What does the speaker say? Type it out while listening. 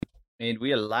And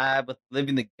we are live with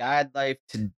Living the Guide Life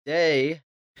today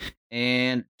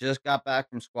and just got back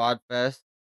from Squad Fest.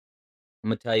 I'm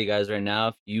going to tell you guys right now,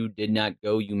 if you did not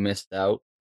go, you missed out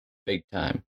big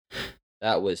time.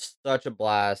 That was such a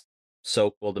blast.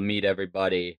 So cool to meet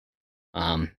everybody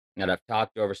that I've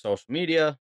talked to over social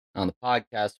media, on the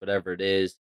podcast, whatever it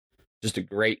is. Just a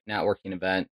great networking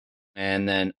event. And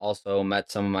then also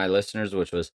met some of my listeners,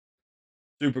 which was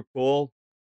super cool.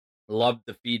 Loved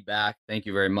the feedback. Thank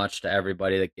you very much to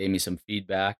everybody that gave me some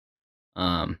feedback.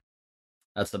 Um,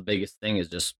 that's the biggest thing is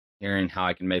just hearing how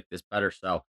I can make this better.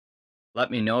 So let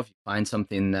me know if you find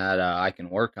something that I can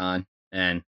work on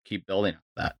and keep building up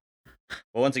that.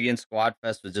 But once again, Squad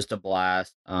Fest was just a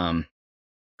blast.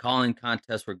 Calling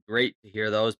contests were great to hear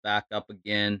those back up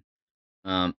again.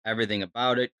 Everything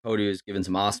about it. Cody was giving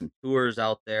some awesome tours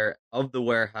out there of the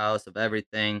warehouse, of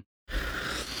everything.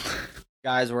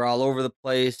 Guys were all over the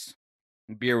place.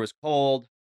 Beer was cold.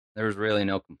 There was really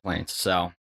no complaints.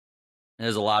 So it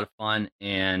was a lot of fun.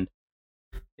 And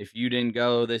if you didn't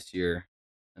go this year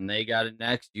and they got it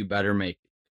next, you better make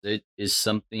it. It is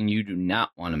something you do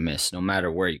not want to miss, no matter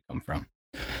where you come from.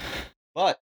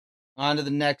 But on to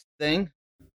the next thing.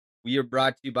 We are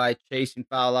brought to you by Chasing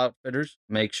Fowl Outfitters.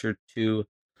 Make sure to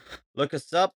look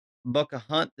us up, book a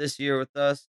hunt this year with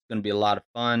us. It's going to be a lot of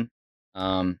fun.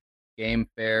 Game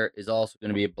fair is also going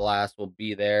to be a blast. We'll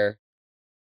be there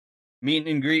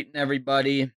meeting and greeting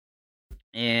everybody.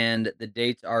 And the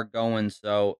dates are going,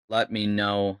 so let me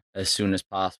know as soon as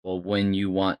possible when you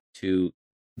want to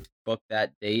book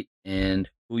that date and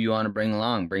who you want to bring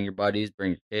along. Bring your buddies,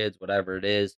 bring your kids, whatever it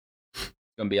is. It's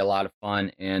going to be a lot of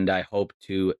fun, and I hope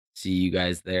to see you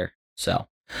guys there. So,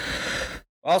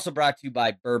 also brought to you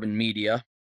by Bourbon Media.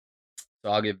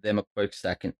 So I'll give them a quick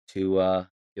second to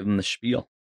give them the spiel.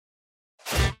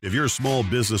 If you're a small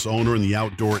business owner in the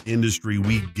outdoor industry,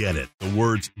 we get it. The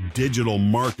words digital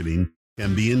marketing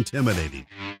can be intimidating.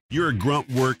 You're a grunt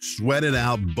work, sweat it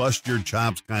out, bust your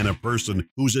chops kind of person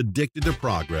who's addicted to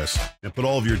progress and put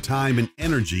all of your time and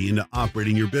energy into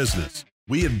operating your business.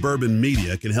 We at Bourbon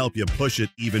Media can help you push it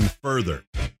even further.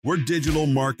 We're digital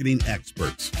marketing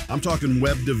experts. I'm talking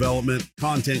web development,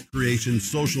 content creation,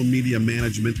 social media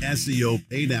management, SEO,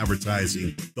 paid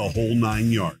advertising, the whole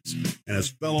 9 yards. And as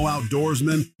fellow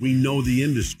outdoorsmen, we know the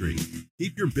industry.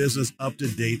 Keep your business up to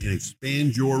date and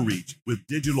expand your reach with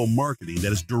digital marketing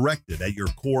that is directed at your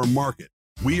core market.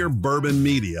 We are Bourbon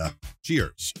Media.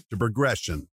 Cheers to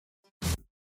progression.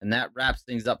 And that wraps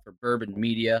things up for Bourbon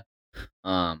Media.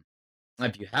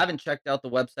 If you haven't checked out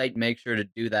the website, make sure to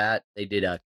do that. They did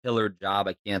a killer job.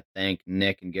 I can't thank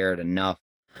Nick and Garrett enough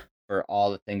for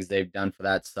all the things they've done for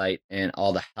that site and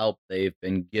all the help they've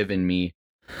been giving me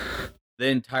the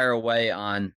entire way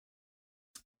on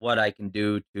what I can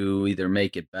do to either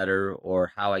make it better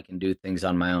or how I can do things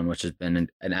on my own, which has been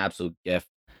an absolute gift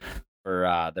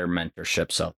for their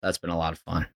mentorship. So that's been a lot of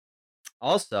fun.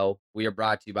 Also, we are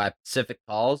brought to you by Pacific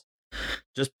Calls.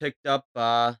 Just picked up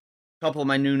a couple of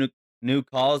my new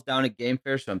calls down at Game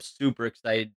Fair, so I'm super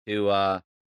excited to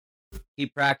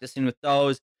keep practicing with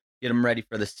those, get them ready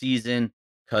for the season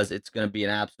because it's going to be an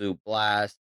absolute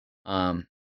blast.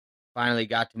 Finally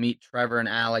got to meet Trevor and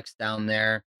Alex down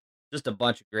there. Just a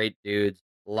bunch of great dudes.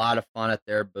 A lot of fun at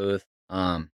their booth.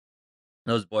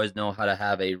 Those boys know how to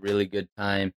have a really good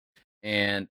time,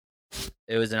 and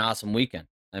it was an awesome weekend.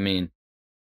 I mean,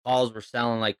 calls were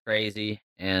selling like crazy,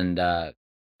 and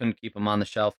couldn't keep them on the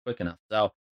shelf quick enough.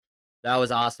 So that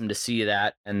was awesome to see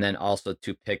that, and then also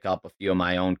to pick up a few of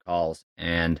my own calls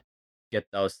and get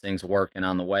those things working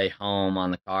on the way home, on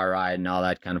the car ride, and all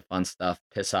that kind of fun stuff.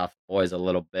 Piss off the boys a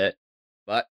little bit,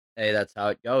 but hey, that's how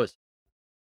it goes.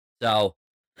 So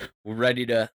we're ready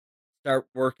to start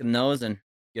working those and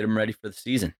get them ready for the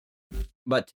season.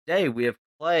 But today we have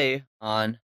Clay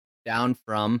on down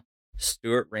from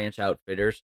Stewart Ranch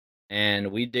Outfitters,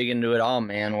 and we dig into it all,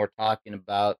 man. We're talking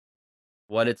about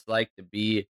what it's like to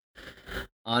be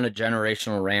on a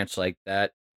generational ranch like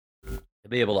that, to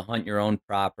be able to hunt your own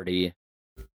property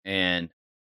and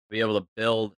be able to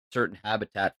build certain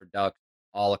habitat for ducks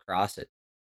all across it.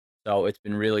 So it's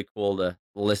been really cool to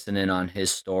listen in on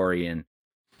his story and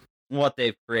what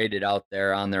they've created out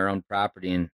there on their own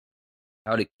property, and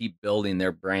how to keep building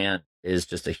their brand is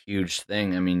just a huge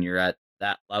thing. I mean, you're at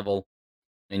that level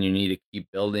and you need to keep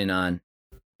building on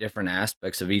different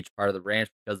aspects of each part of the ranch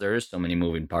because there is so many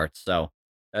moving parts. So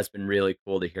that's been really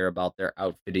cool to hear about their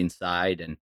outfitting side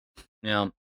and, you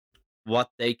know, what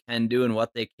they can do and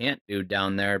what they can't do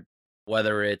down there,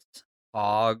 whether it's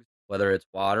hogs, whether it's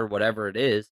water, whatever it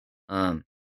is, and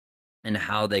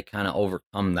how they kind of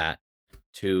overcome that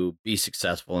to be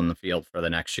successful in the field for the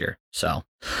next year. So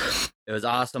It was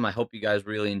awesome. I hope you guys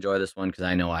really enjoy this one because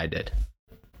I know I did.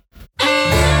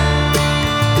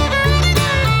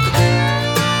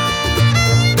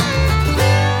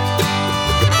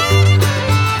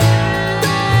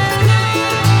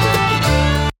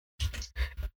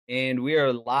 And we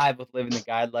are live with Living the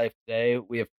Guide Life today.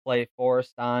 We have Clay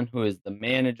Forrest on, who is the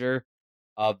manager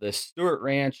of the Stewart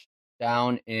Ranch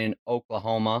down in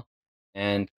Oklahoma.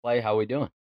 And Clay, how we doing?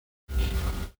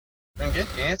 Doing good,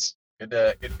 Chance. Good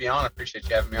to be on. I appreciate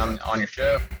you having me on your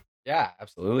show. Yeah,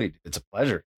 absolutely. It's a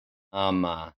pleasure.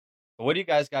 So what do you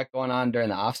guys got going on during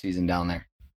the off season down there?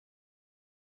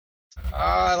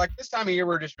 Like this time of year,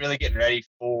 we're just really getting ready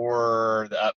for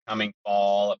the upcoming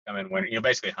fall, upcoming winter.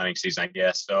 Basically hunting season, I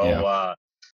guess. So, Yeah.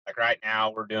 like right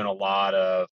now, we're doing a lot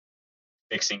of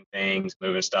fixing things,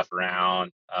 moving stuff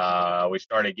around. We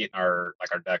started getting our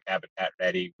duck habitat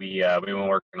ready. We've been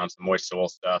working on some moist soil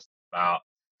stuff about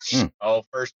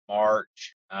first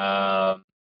March, and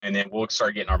then we'll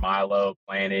start getting our milo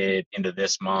planted into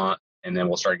this month, and then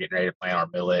we'll start getting ready to plant our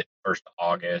millet 1st of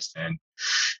August. And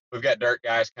we've got dirt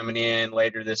guys coming in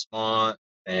later this month,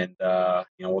 and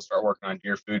we'll start working on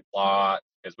deer food plot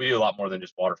because we do a lot more than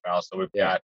just waterfowl. So we've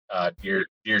got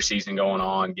deer season going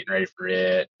on, getting ready for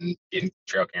it, and getting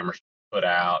trail cameras put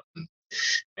out, and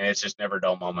it's just never a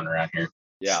dull moment around here.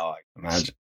 Yeah, I can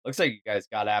imagine. Looks like you guys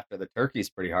got after the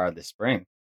turkeys pretty hard this spring.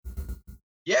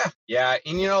 Yeah,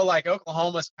 and like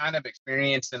Oklahoma's kind of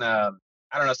experiencing I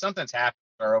don't know, something's happened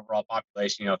with our overall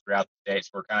population. Throughout the states,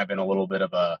 we're kind of in a little bit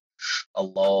of a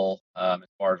lull as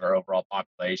far as our overall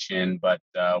population, but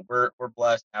we're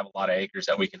blessed to have a lot of acres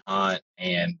that we can hunt,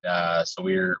 and so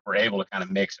we're able to kind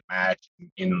of mix and match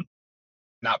and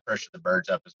not pressure the birds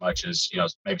up as much as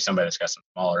maybe somebody that's got some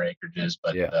smaller acreages.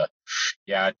 But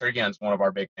turkey hunting's one of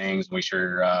our big things. We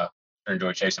sure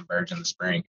enjoy chasing birds in the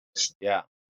spring. Yeah.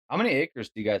 How many acres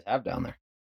do you guys have down there?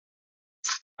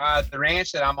 The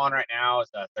ranch that I'm on right now is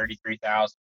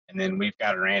 33,000. And then we've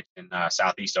got a ranch in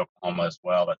southeast Oklahoma as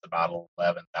well. That's about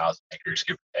 11,000 acres,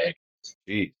 give or take.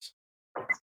 Jeez.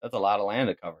 That's a lot of land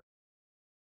to cover.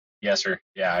 Yes, sir.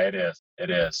 Yeah, it is. It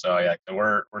is. So, yeah,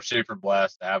 we're super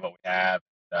blessed to have what we have.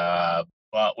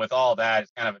 But with all that,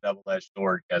 it's kind of a double-edged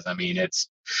sword because,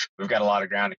 we've got a lot of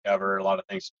ground to cover, a lot of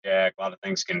things to check, a lot of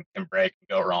things can break and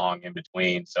go wrong in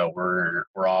between. So we're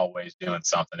always doing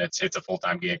something. It's a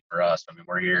full-time gig for us.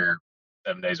 We're here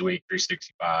 7 days a week,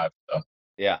 365. So.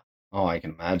 Yeah. Oh, I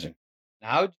can imagine. Now,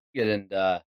 how did you get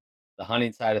into the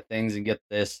hunting side of things and get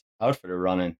this outfitter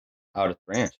running out at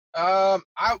the ranch? I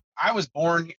was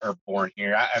born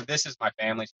here. This is my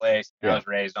family's place. I was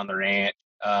raised on the ranch.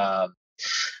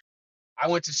 I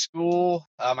went to school.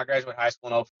 I graduated high school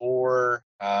in 2004.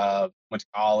 Went to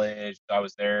college. So I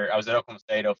was there. I was at Oklahoma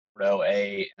State 2004 to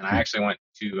 2008, and I actually went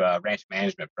to a ranch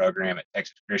management program at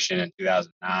Texas Christian in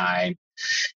 2009.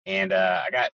 And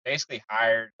I got basically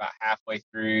hired about halfway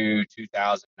through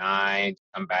 2009 to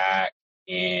come back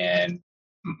and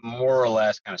more or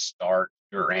less kind of start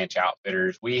Stewart Ranch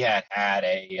Outfitters. We had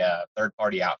a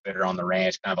third-party outfitter on the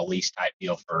ranch, kind of a lease type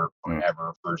deal for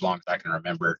forever, for as long as I can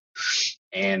remember.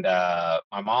 And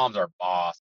my mom's our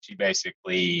boss. She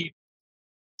basically,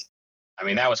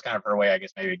 that was kind of her way, I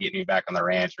guess, maybe getting me back on the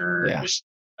ranch or just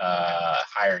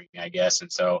hiring me, I guess.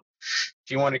 And so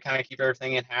she wanted to kind of keep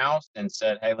everything in-house and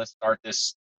said, hey, let's start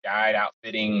this guide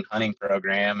outfitting hunting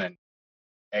program and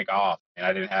take off. And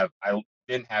I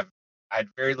had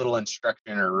very little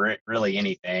instruction or really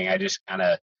anything. I just kind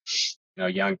of,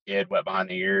 young kid, wet behind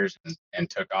the ears and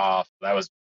took off. That was,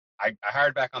 I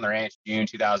hired back on the ranch June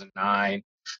 2009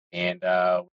 and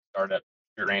started up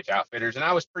Stewart Ranch Outfitters. And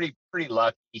I was pretty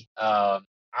lucky.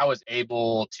 I was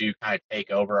able to kind of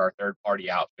take over our third-party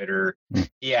outfitter.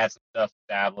 He had some stuff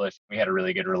established. We had a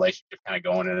really good relationship kind of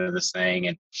going into this thing.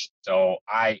 And so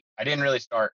I didn't really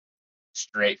start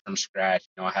straight from scratch.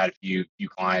 I had a few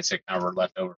clients that kind of were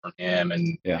left over from him.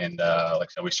 And like I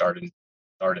said, we started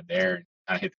there and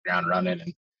kind of hit the ground running.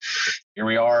 And here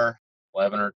we are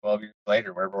 11 or 12 years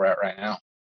later, where we're at right now.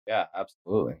 Yeah,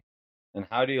 absolutely. And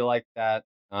how do you like that?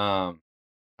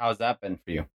 How's that been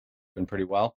for you? Been pretty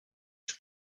well?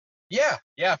 Yeah,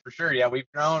 for sure. Yeah,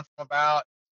 we've grown from about,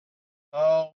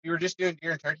 we were just doing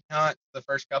deer and turkey hunt the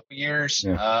first couple of years.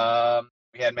 Yeah.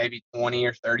 We had maybe 20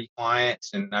 or 30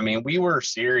 clients. And we were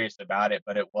serious about it,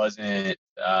 but it wasn't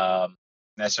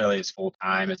necessarily as full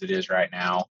time as it is right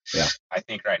now. Yeah. I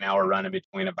think right now we're running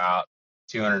between about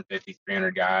 250,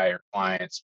 300 guy or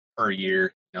clients per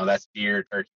year. That's deer,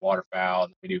 turkey, waterfowl.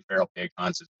 And we do feral pig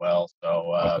hunts as well.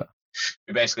 So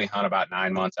we basically hunt about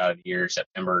 9 months out of the year,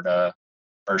 September to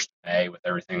 1st of May, with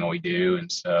everything that we do.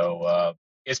 And so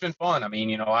it's been fun.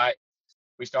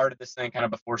 We started this thing kind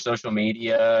of before social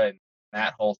media, and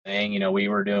that whole thing, we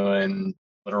were doing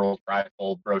literal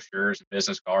trifold brochures and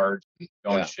business cards and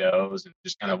going Yeah. to shows and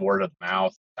just kind of word of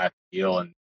mouth type of deal.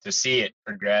 And to see it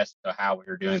progress to how we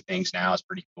were doing things now is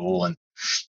pretty cool. And,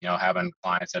 having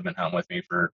clients that have been hunting with me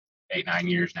for 8-9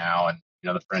 years now, and,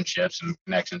 the friendships and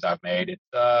connections I've made,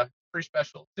 it's pretty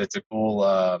special. It's a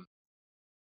cool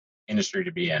industry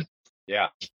to be in. Yeah.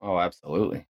 Oh,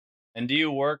 absolutely. And do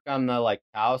you work on the like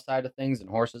cow side of things and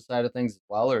horses side of things as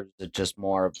well, or is it just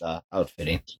more of the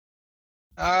outfitting?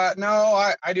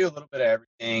 No, I do a little bit of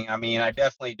everything. I mean, I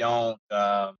definitely don't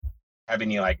have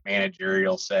any like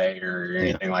managerial say or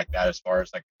anything like that as far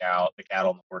as like the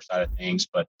cattle and the horse side of things.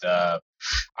 But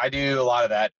I do a lot of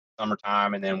that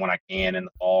summertime, and then when I can in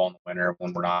the fall and the winter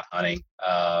when we're not hunting.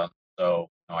 So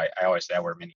I always say I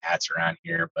wear many hats around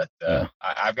here, but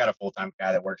I've got a full-time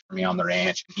guy that works for me on the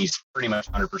ranch, and he's pretty much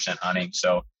 100% hunting.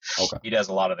 So he does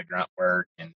a lot of the grunt work,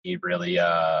 and he really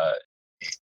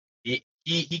he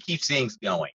keeps things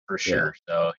going for sure.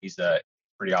 So he's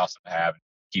pretty awesome to have.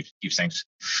 Keeps things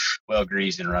well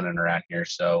greased and running around here.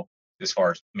 So as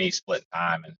far as me splitting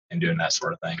time and doing that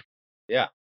sort of thing. Yeah.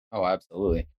 Oh,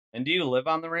 absolutely. And do you live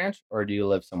on the ranch or do you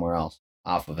live somewhere else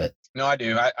off of it? No, I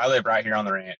do. I live right here on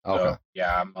the ranch. Okay. So,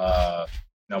 yeah, I'm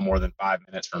no more than 5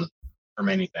 minutes from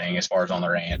anything as far as on the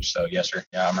ranch. So yes, sir.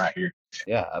 Yeah, I'm right here.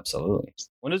 Yeah, absolutely.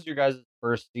 When does your guys'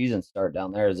 first season start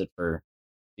down there? Is it for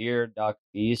deer, duck,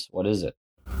 geese? What is it?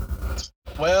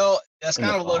 Well, that's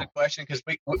kind of a loaded question because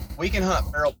we can hunt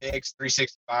feral pigs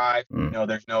 365.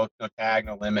 There's no tag,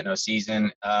 no limit, no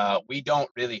season. We don't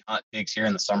really hunt pigs here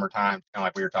in the summertime. Kind of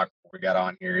like we were talking before we got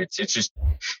on here.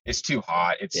 It's too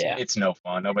hot. It's no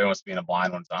fun. Nobody wants to be in a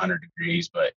blind when it's 100 degrees.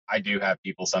 But I do have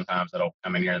people sometimes that'll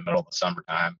come in here in the middle of the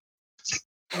summertime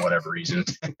for whatever reason.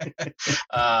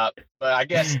 But I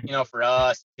guess for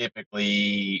us,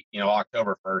 typically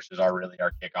October 1st is our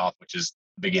kickoff, which is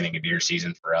the beginning of deer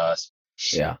season for us.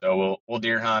 Yeah. So we'll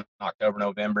deer hunt October,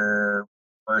 November,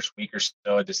 first week or so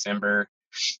of December,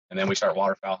 and then we start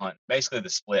waterfowl hunting. Basically, the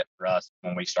split for us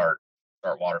when we start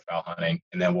waterfowl hunting,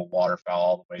 and then we'll waterfowl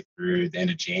all the way through the end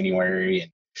of January,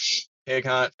 and pig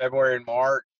hunt February and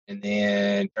March, and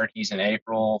then turkeys in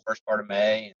April, first part of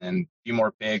May, and then a few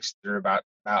more pigs through about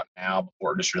now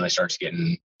before it just really starts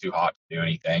getting too hot to do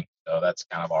anything. So that's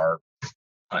kind of our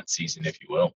hunt season, if you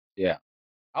will. Yeah.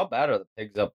 How bad are the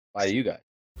pigs up by you guys?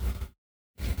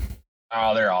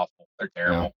 Oh, they're awful. They're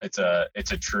terrible. Yeah.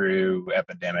 It's a true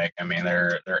epidemic. I mean,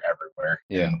 they're everywhere.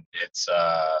 Yeah. And it's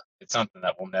something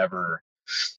that will never,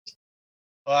 as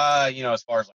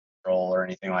far as like control or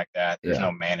anything like that. There's no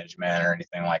management or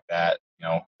anything like that.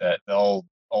 The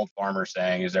old farmer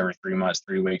saying is every 3 months,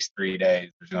 3 weeks, 3 days,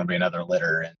 there's going to be another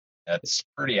litter, and that's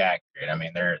pretty accurate. I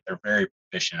mean, they're very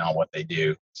proficient on what they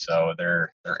do, so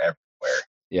they're everywhere.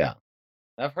 Yeah,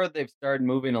 I've heard they've started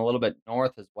moving a little bit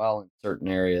north as well in certain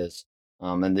areas.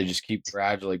 And they just keep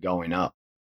gradually going up.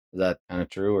 Is that kind of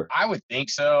true? Or? I would think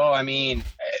so. I mean,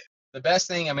 the best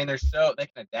thing, I mean, they can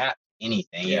adapt to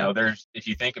anything. Yeah. If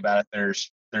you think about it,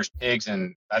 there's pigs,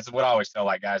 and that's what I always tell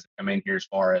like guys that come in here as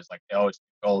far as like, oh, it's too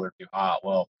cold or too hot.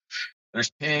 Well, there's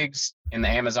pigs in the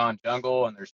Amazon jungle,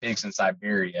 and there's pigs in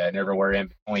Siberia and everywhere in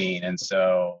between. And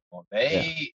so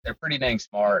they're pretty dang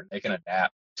smart. They can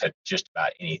adapt to just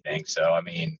about anything. So, I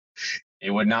mean,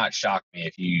 it would not shock me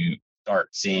if you start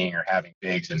seeing or having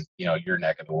pigs in your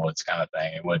neck of the woods kind of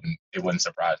thing. It wouldn't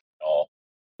surprise me at all.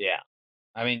 Yeah,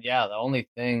 I mean, the only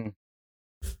thing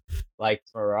like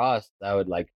for us that would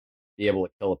like be able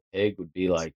to kill a pig would be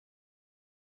like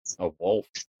a wolf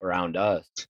around us,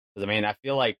 because I mean I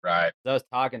feel like I was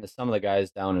talking to some of the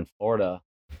guys down in Florida,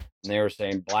 and they were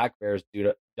saying black bears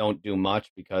don't do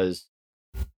much because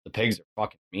the pigs are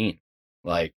fucking mean.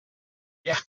 Like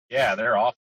yeah, they're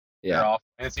awful. Yeah. They're awful.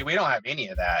 And see, we don't have any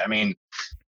of that. I mean,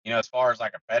 as far as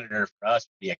like a predator for us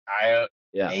would be a coyote,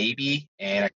 maybe,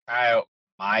 and a coyote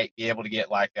might be able to get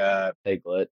like a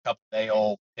piglet, couple day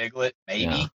old piglet,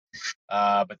 maybe.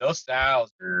 Yeah. But those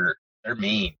sows they're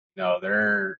mean.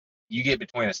 You get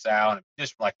between a sow and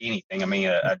just like anything. I mean,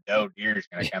 a doe deer is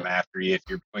going to come after you if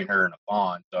you're between her and a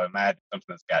fawn. So imagine something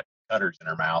that's got cutters in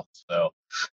her mouth. So,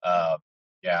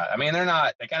 yeah, I mean,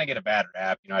 they kind of get a bad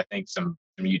rap. I think some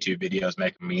YouTube videos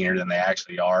make them meaner than they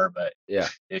actually are. But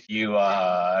if you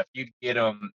get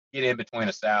in between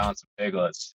a sow and some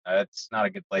piglets, it's not a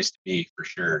good place to be for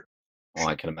sure. Oh,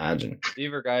 I can imagine.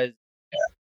 You guys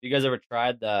ever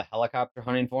tried the helicopter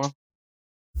hunting for them?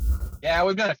 Yeah,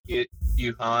 we've done a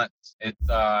few hunts. It's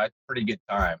a pretty good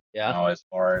time. Yeah. As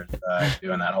far as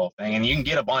doing that whole thing, and you can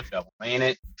get a bunch of them. I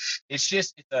mean, it's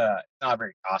not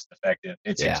very cost effective.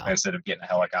 It's expensive to get in a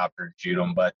helicopter and shoot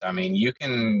them, but I mean, you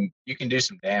can do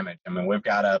some damage. I mean, we've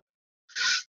got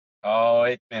Oh,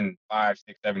 it's been 5,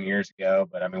 6, 7 years ago,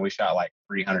 but I mean, we shot like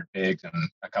 300 pigs in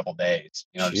a couple days,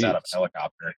 just out of a Jeez.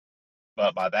 helicopter.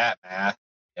 But by that math,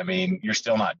 I mean, you're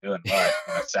still not doing much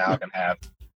when a sow can have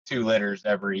 2 litters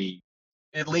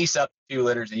at least up to 2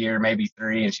 litters a year, maybe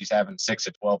three, and she's having 6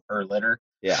 to 12 per litter.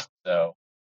 Yeah. So,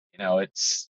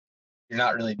 you're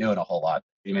not really doing a whole lot,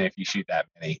 even if you shoot that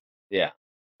many. Yeah.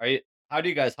 How do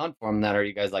you guys hunt for them then? Are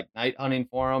you guys like night hunting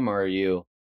for them, or are you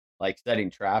like setting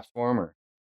traps for them, or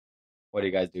what do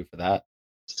you guys do for that?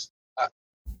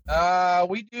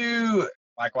 We do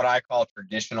like what I call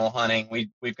traditional hunting.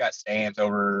 We've got stands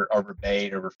over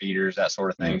bait, over feeders, that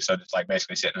sort of thing. So just like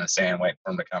basically sitting in the sand waiting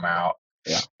for them to come out.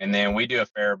 Yeah. And then we do a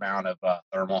fair amount of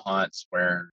thermal hunts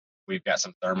where we've got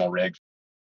some thermal rigs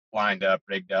lined up,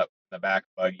 rigged up in the back of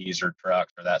buggies or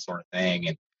trucks or that sort of thing.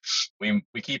 And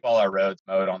we keep all our roads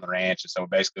mowed on the ranch, and so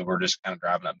basically we're just kind of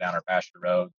driving up down our pasture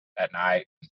road at night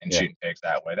and shooting pigs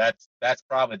that way. That's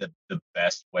probably the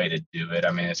best way to do it.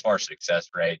 I mean, as far as success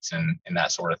rates and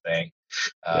that sort of thing.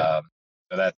 So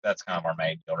that's kind of our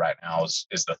main deal right now is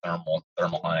the thermal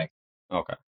hunting.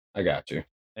 Okay, I got you.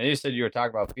 And you said you were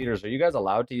talking about feeders. Are you guys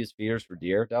allowed to use feeders for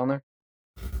deer down there?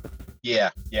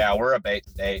 Yeah, we're a bait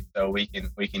state, so we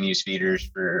can use feeders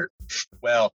for,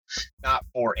 well, not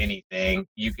for anything.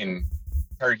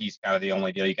 Turkey's kind of the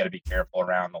only deal you got to be careful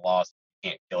around the laws.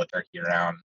 You can't kill a turkey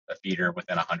around a feeder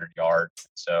within 100 yards.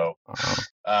 So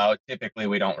typically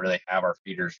we don't really have our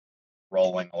feeders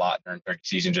rolling a lot during turkey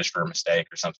season just for a mistake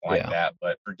or something like that.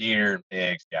 But for deer and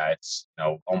pigs, it's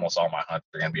almost all my hunts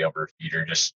are going to be over a feeder.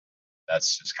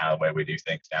 That's just kind of the way we do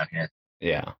things down here.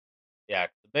 Yeah. Yeah,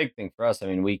 the big thing for us, I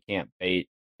mean, we can't bait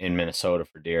in Minnesota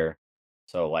for deer.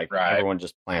 So, like, everyone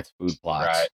just plants food plots.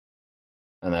 Right.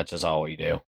 And that's just all we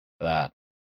do for that.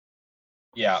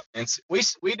 Yeah, and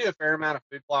we do a fair amount of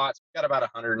food plots. We've got about a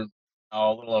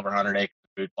little over 100 acres of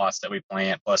food plots that we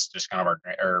plant, plus just kind of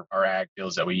our ag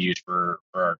fields that we use for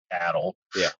our cattle.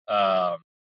 Yeah.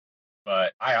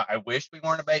 But I wish we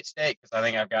weren't a bait state, because I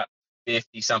think I've got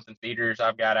 50 something feeders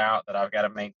I've got out that I've got to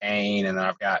maintain, and then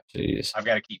I've got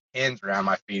to keep pins around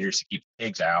my feeders to keep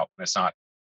pigs out when it's not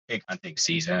pig hunting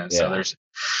season. So there's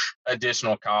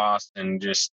additional cost and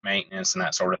just maintenance and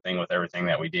that sort of thing with everything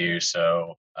that we do.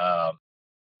 So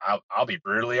I'll be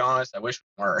brutally honest, I wish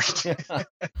we weren't.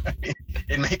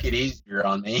 It'd make it easier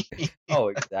on me. Oh,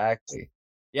 exactly.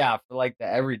 Yeah, for like the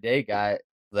everyday guy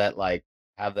that like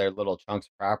have their little chunks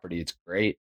of property, it's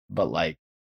great. But like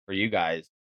for you guys,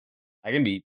 I can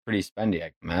be pretty spendy, I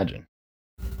can imagine.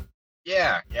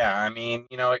 Yeah. I mean,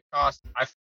 it costs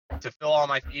to fill all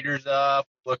my feeders up,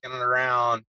 looking at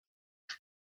around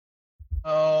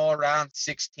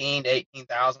 16 to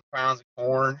 18,000 pounds of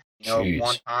corn,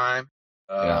 one time.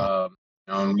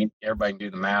 Everybody can do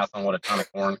the math on what a ton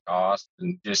of corn costs,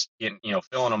 and just getting,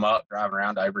 filling them up, driving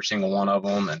around to every single one of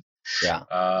them. And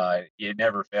it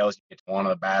never fails. You get to one of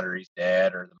the batteries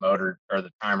dead, or the motor or the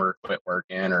timer quit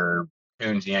working, or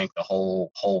coons yank the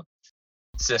whole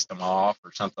system off,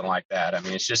 or something like that. I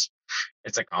mean, it's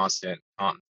a constant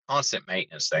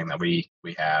maintenance thing that we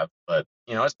have, but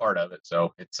it's part of it.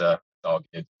 So it's all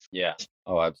good. Yeah.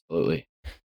 Oh, absolutely.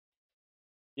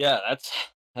 Yeah,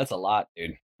 that's a lot,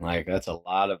 dude. Like that's a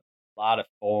lot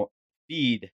of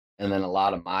feed, and then a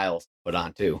lot of miles put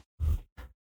on too.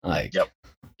 Like Yep.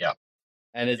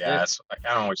 And that's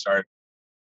kind of when we started.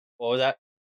 What was that?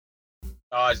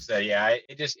 Oh, I just said,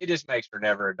 it just makes for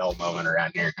never a dull moment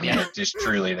around here. I mean, it just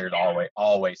truly, there's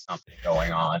always something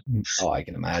going on. Oh, I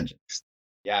can imagine.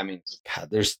 Yeah, I mean, God,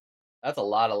 that's a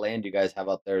lot of land you guys have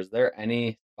out there. Is there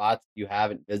any spots you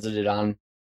haven't visited on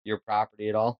your property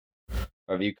at all,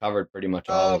 or have you covered pretty much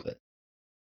all of it?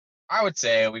 I would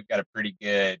say we've got a pretty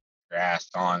good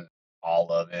grasp on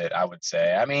all of it, I would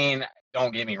say. I mean,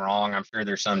 don't get me wrong, I'm sure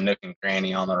there's some nook and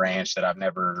cranny on the ranch that I've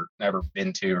never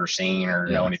been to or seen or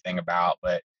know anything about,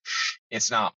 but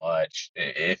it's not much,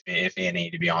 if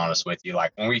any, to be honest with you.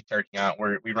 Like when we turkey hunt,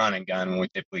 we run and gun when we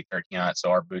typically turkey hunt,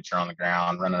 so our boots are on the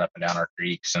ground, running up and down our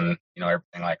creeks and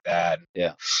everything like that.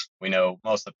 Yeah, we know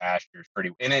most of the pasture is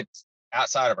and it's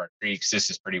outside of our creeks. This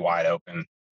is pretty wide open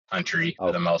country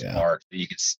for the most part. So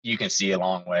you can see a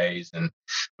long ways, and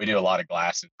we do a lot of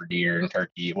glassing for deer and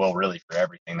turkey. Well, really for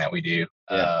everything that we do.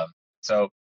 So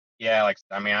I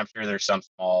mean, I'm sure there's some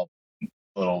small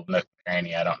little nook and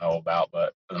cranny I don't know about,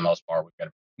 but for the most part, we've got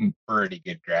a pretty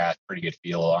good grasp, pretty good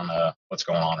feel on what's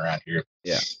going on around here.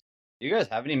 Yeah. Do you guys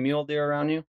have any mule deer around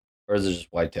you, or is it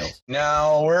just whitetails?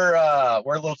 No, we're a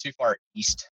little too far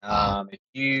east. If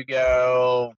you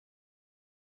go,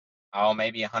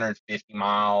 maybe 150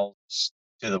 miles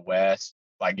to the west,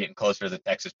 like getting closer to the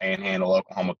Texas Panhandle,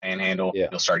 Oklahoma Panhandle,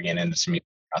 you'll start getting into some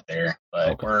out there,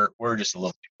 but Okay. we're just a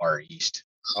little too far east.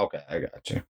 Okay, I got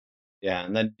you. Yeah,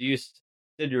 and then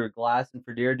did your glass and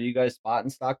for deer? Do you guys spot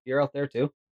and stock deer out there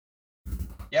too?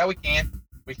 Yeah, we can.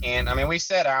 We can. I mean, we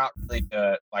set out really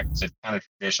to, like I said, kind of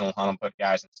traditional hunt 'em, put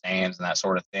guys in stands and that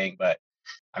sort of thing. But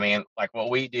I mean, like what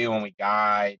we do when we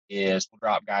guide is we'll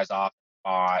drop guys off at a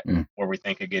spot Mm. where we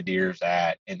think a good deer's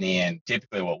at. And then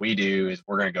typically what we do is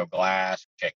we're going to go glass,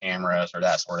 check cameras or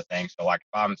that sort of thing. So like if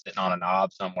I'm sitting on a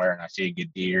knob somewhere and I see a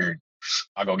good deer,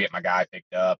 I'll go get my guy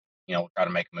picked up. We'll try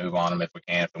to make a move on them if we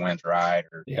can, if the wind's right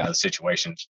or Yeah. the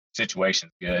situation's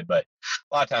good. But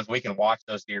a lot of times we can watch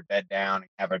those deer bed down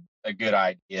and have a good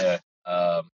idea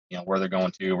of where they're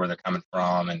going to, where they're coming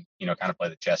from, and kind of play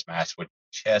the chess match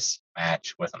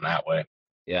with them that way.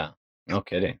 Yeah, no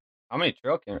kidding. How many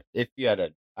trail cameras? If you had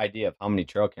an idea of how many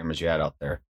trail cameras you had out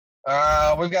there.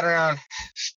 We've got around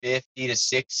 50 to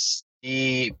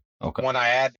 60. Okay. When I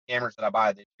add the cameras that I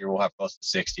buy this year, we'll have close to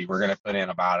 60. We're going to put in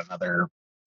about another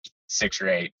 6 or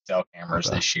 8 cell cameras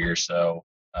this year. So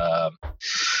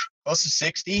close to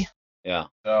 60. Yeah.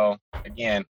 So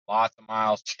again, lots of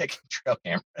miles checking trail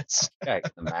cameras. Yeah, I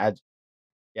can imagine.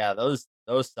 Yeah, those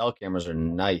cell cameras are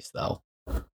nice though.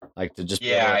 Like to just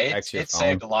it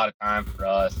saved a lot of time for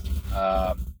us.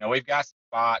 We've got some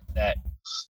spots that,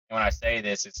 when I say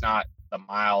this, it's not the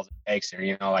miles it takes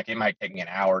there. Like it might take me an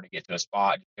hour to get to a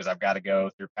spot because I've got to go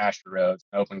through pasture roads,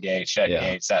 open gates, shut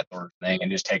gates, that sort of thing,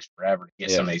 and it just takes forever to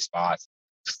get some of these spots.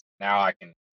 Now I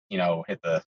can,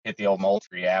 hit the old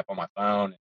Moultrie app on my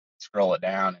phone and scroll it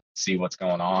down and see what's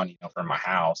going on, from my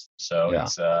house. So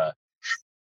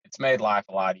it's made life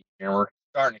a lot easier. And we're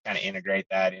starting to kind of integrate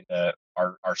that into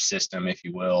our system, if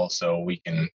you will, so we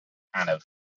can kind of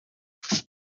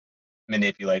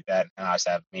manipulate that and us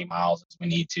have as many miles as we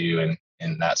need to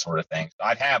and that sort of thing. So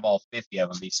I'd have all 50 of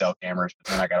them be cell cameras, but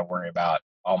then I got to worry about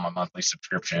all my monthly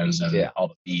subscriptions and all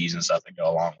the fees and stuff that go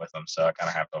along with them. So I kind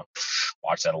of have to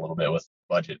watch that a little bit with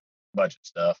budget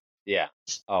stuff. Yeah.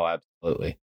 Oh,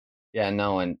 absolutely. Yeah,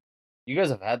 no, and you guys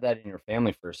have had that in your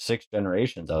family for 6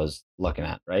 generations, I was looking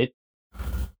at, right?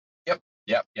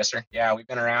 Yep. Yes, sir. Yeah, we've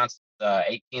been around since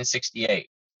 1868.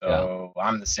 So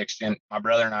I'm the 6th my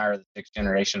brother and I are the 6th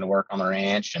generation to work on the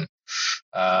ranch, and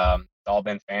it's all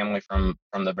been family from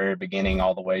the very beginning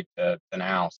all the way to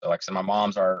now. So like I said, my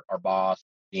mom's our boss,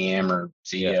 DM or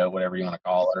CEO, whatever you want to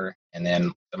call her. And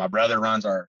then my brother runs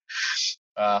our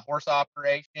horse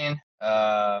operation.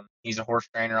 He's a horse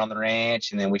trainer on the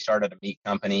ranch, and then we started a meat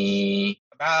company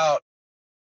about,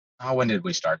 when did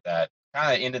we start that?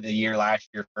 Kind of end of the year last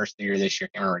year, first of the year this year.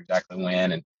 Can't remember exactly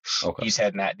when. And he's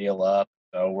heading that deal up.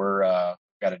 So we're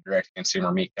got a direct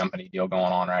consumer meat company deal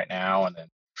going on right now, and then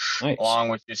along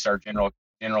with just our general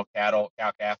cattle,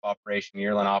 cow-calf operation,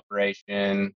 yearling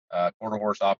operation, quarter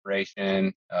horse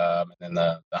operation, and then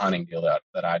the hunting deal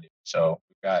that I do. So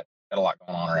we've got a lot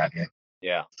going on around here.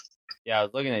 Yeah. Yeah, I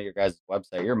was looking at your guys'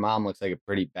 website. Your mom looks like a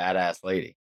pretty badass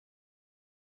lady.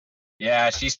 Yeah,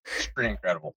 she's pretty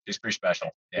incredible. She's pretty special.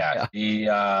 Yeah. She,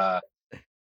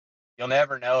 you'll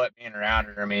never know it being around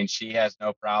her. I mean, she has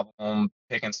no problem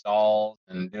picking stalls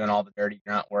and doing all the dirty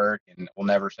grunt work, and will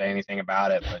never say anything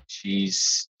about it. But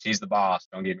she's the boss.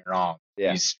 Don't get me wrong.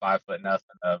 Yeah. She's 5 foot nothing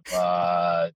of.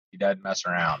 She doesn't mess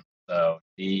around. So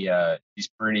she's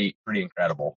pretty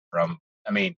incredible.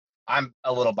 I'm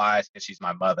a little biased because she's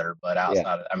my mother, but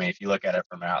outside, if you look at it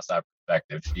from an outside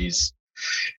perspective, she's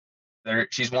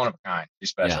one of a kind. She's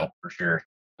special for sure.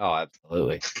 Oh,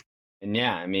 absolutely.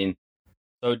 And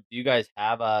so do you guys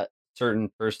have a certain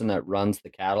person that runs the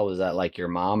cattle? Is that like your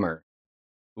mom, or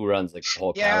who runs the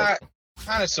whole cattle? Yeah,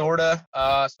 kind of, sort of.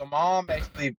 So mom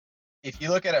basically, if you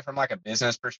look at it from like a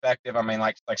business perspective,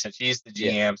 like I said, she's the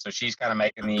GM, so she's kind of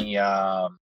making the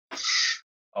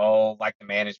the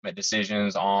management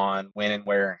decisions on when and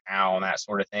where and how and that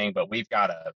sort of thing. But we've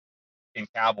got in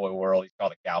cowboy world, he's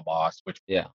called a cow boss, which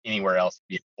anywhere else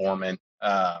would be a foreman.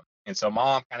 And so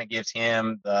mom kind of gives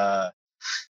him the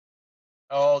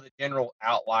general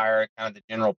outlier, kind of the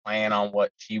general plan on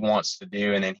what she wants to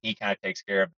do. And then he kind of takes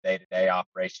care of the day-to-day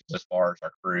operations as far as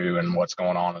our crew and what's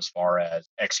going on as far as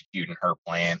executing her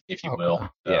plan, if you will.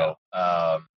 So,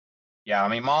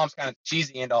 mom's she's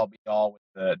the end all be all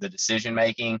with the decision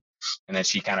making. And then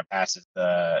she kind of passes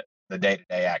the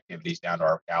day-to-day activities down to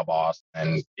our cow boss,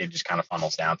 and it just kind of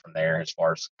funnels down from there as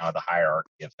far as kind of the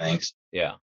hierarchy of things.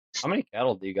 Yeah. How many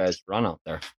cattle do you guys run out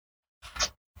there?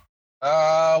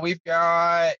 We've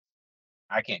got,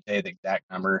 I can't tell you the exact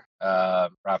number right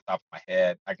off the top of my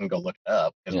head. I can go look it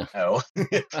up because I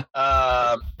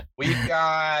know. We've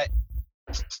got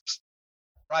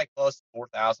probably close to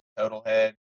 4,000 total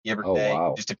head. give or Oh, take,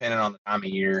 wow. just depending on the time of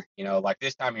year. Like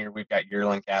this time of year, we've got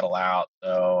yearling cattle out.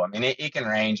 So, I mean, it can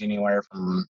range anywhere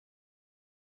from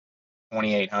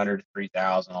 2,800 to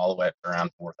 3,000 all the way up to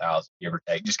around 4,000, give or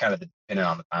take, just kind of depending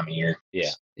on the time of year. Yeah.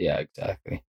 Yeah,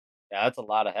 exactly. Yeah, that's a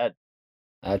lot of head.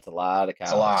 That's a lot of It's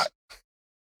a cows. lot.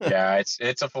 Yeah,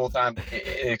 it's a full-time.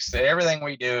 It's everything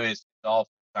we do is all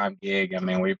full-time gig. I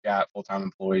mean, we've got full-time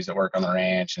employees that work on the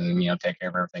ranch and take care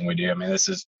of everything we do. I mean, this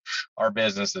is our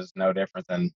business is no different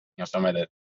than somebody that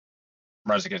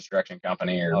runs a construction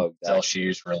company or Oh, sells exactly.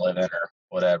 shoes for a living or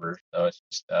whatever. So it's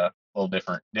just a little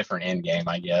different end game,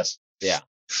 I guess. Yeah.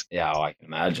 Yeah, I can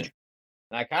imagine.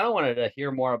 And I kind of wanted to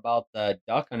hear more about the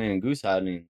duck hunting and goose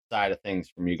hunting side of things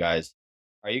from you guys.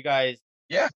 Are you guys,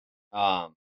 Yeah.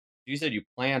 you said you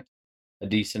plant a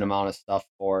decent amount of stuff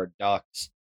for ducks.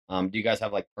 Do you guys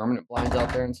have like permanent blinds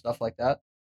out there and stuff like that?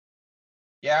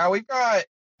 Yeah, we've got.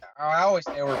 I always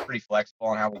say we're pretty flexible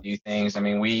on how we do things. I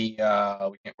mean, we're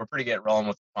pretty good at rolling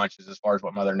with the punches as far as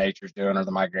what Mother Nature's doing or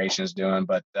the migration is doing,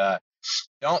 but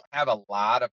don't have a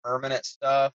lot of permanent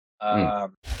stuff.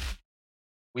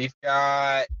 We've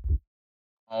got,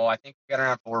 I think we've got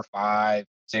around 4, 5,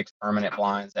 6 permanent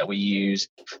blinds that we use.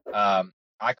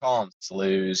 I call them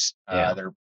sloughs.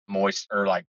 They're moist, or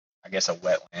like, I guess, a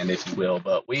wetland, if you will.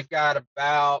 But we've got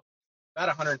about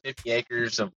 150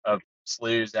 acres of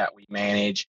sloughs that we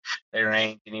manage. They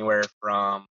range anywhere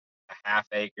from a half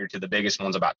acre to the biggest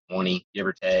one's about 20, give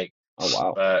or take. Oh,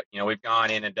 wow. But we've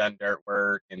gone in and done dirt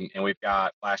work, and we've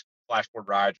got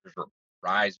flashboard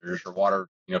risers or water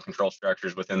control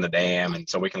structures within the dam, and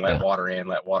so we can let water in,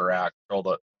 let water out, control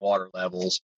the water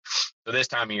levels. So this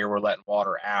time of year we're letting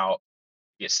water out,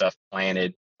 get stuff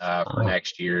planted for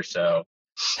next year. So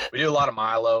we do a lot of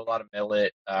milo, a lot of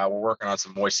millet. We're working on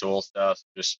some moist soil stuff,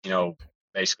 just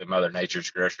basically Mother Nature's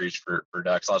groceries for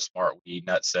ducks. A lot of smart weed,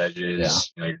 nut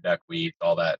sedges, your duckweed,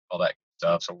 all that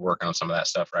stuff. So we're working on some of that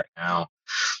stuff right now.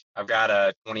 I've got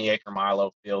a 20-acre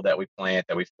milo field that we plant,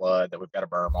 that we flood, that we've got a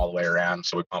berm all the way around.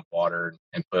 So we pump water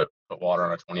and put water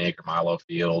on a 20-acre milo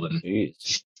field. And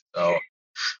so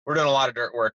we're doing a lot of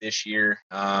dirt work this year.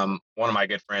 One of my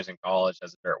good friends in college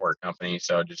has a dirt work company,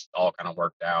 so it just all kind of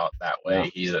worked out that way.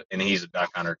 He's a duck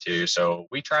hunter too. So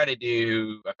we try to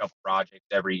do a couple projects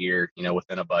every year,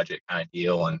 within a budget kind of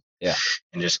deal, and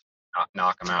just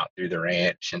knock them out through the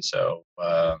ranch. And so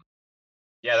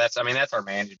that's our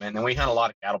management. And we hunt a lot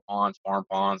of cattle ponds, farm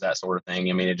ponds, that sort of thing.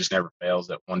 I mean, it just never fails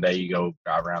that one day you go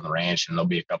drive around the ranch and there'll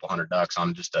be a couple hundred ducks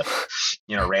on just a,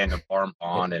 random farm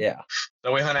pond. And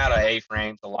so we hunt out of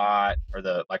A-frames a lot, or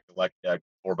the Lucky Duck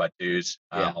 4x2s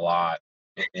a lot,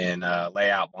 and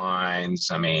layout blinds.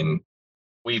 I mean,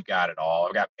 we've got it all.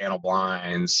 I've got panel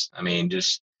blinds. I mean,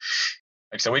 just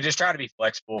like, so we just try to be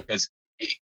flexible, because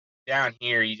down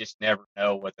here, you just never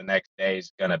know what the next day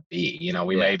is going to be.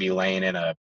 We may be laying in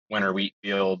a winter wheat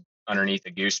field underneath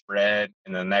a goose spread,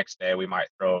 and the next day we might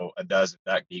throw a dozen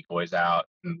duck decoys out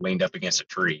and leaned up against a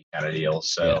tree kind of deal.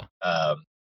 So,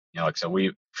 so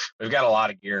we've got a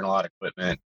lot of gear and a lot of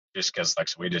equipment, just because, so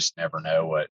we just never know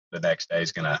what the next day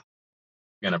is gonna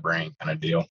bring, kind of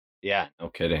deal. Yeah, no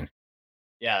kidding.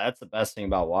 Yeah, that's the best thing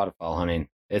about waterfowl hunting.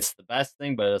 It's the best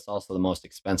thing, but it's also the most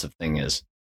expensive thing. Is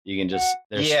you can just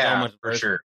there's so much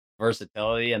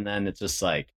versatility, and then it's just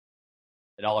like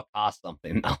it all costs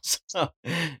something else. So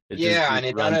and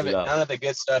none of the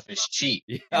good stuff is cheap.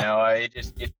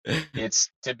 It's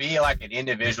to be like an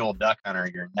individual duck hunter,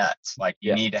 you're nuts. Like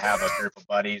you need to have a group of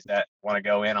buddies that want to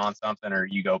go in on something, or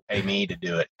you go pay me to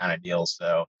do it, kind of deal.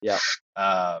 So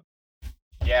kind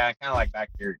of like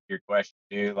back to your question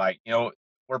too. Like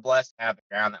we're blessed to have the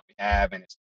ground that we have, and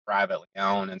it's privately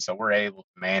owned, and so we're able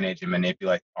to manage and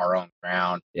manipulate our own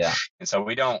ground. And so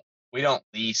we don't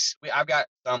lease. I've got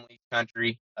some lease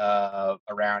country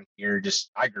around here. Just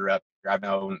I grew up here. I've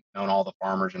known all the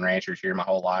farmers and ranchers here my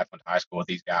whole life. Went to high school with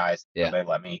these guys. They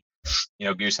let me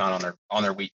goose hunt on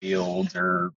their wheat fields,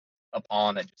 or a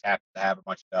pond that just happens to have a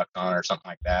bunch of ducks on it, or something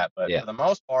like that. But for the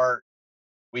most part,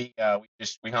 we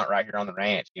hunt right here on the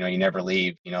ranch. You never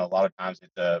leave. A lot of times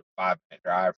it's a 5-minute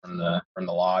drive from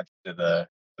the lodge to the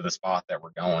spot that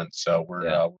we're going. So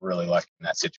we're really lucky in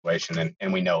that situation,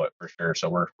 and we know it for sure. So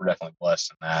we're definitely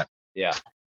blessed in that. Yeah,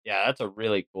 that's a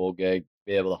really cool gig.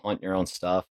 Be able to hunt your own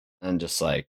stuff, and just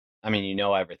like, I mean,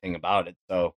 everything about it.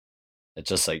 So it's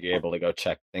just like you're able to go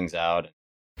check things out and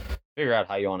figure out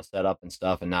how you want to set up and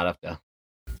stuff, and not have to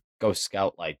go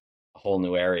scout like a whole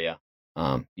new area.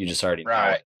 You just already know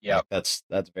it. Yeah, that's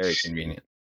very convenient.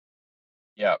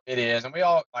 Yeah, it is. And we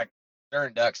all, like,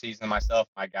 during duck season, myself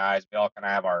and my guys, we all kind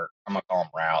of have I'm gonna call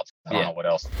them routes. I don't know what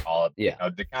else to call it.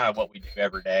 The kind of what we do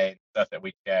every day, stuff that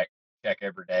we check. check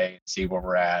every day and see where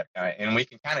we're at, and we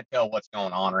can kind of tell what's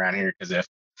going on around here because if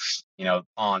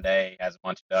pond A has a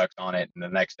bunch of ducks on it, and the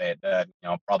next day it doesn't,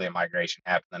 probably a migration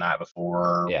happened the night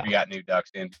before. Yeah. We got new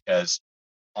ducks in because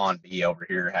pond B over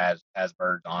here has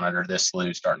birds on it, or this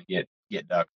slough's starting to get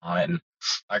ducks on it. And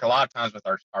like a lot of times with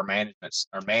our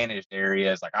managed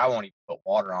areas, like I won't even put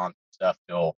water on stuff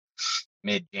till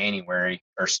mid-January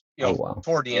or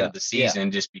toward the end of the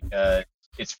season, just because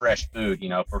it's fresh food.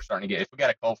 If we're starting to if we got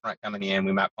a cold front coming in,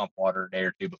 we might pump water a day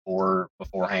or two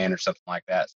beforehand or something like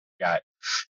that. So we got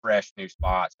fresh new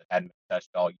spots that hadn't been touched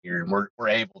all year, and we're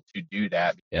able to do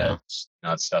that because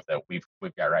it's stuff that we've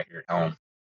got right here at home.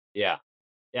 Yeah,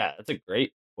 that's a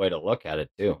great way to look at it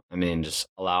too. I mean, just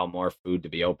allow more food to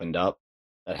be opened up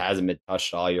that hasn't been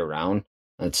touched all year round.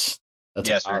 That's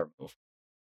yes, a power move.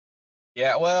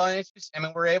 Yeah, well, and it's just, I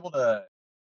mean, we're able to,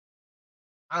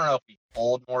 I don't know if we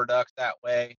hold more ducks that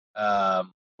way.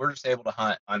 We're just able to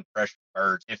hunt unpressured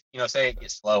birds. If, say it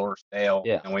gets slow or stale,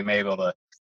 and we may be able to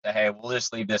say, hey, we'll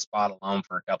just leave this spot alone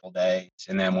for a couple of days.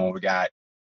 And then when we got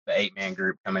the 8-man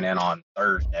group coming in on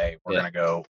Thursday, we're going to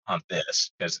go hunt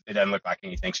this because it doesn't look like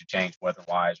anything should change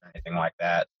weather-wise or anything like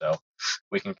that. So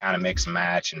we can kind of mix and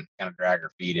match and kind of drag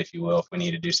our feet, if you will, if we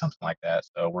need to do something like that.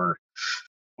 So we're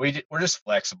just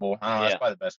flexible. I don't know. That's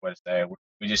probably the best way to say it.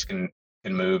 We just can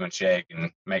move and shake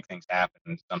and make things happen.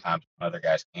 And sometimes other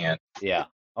guys can't. Yeah.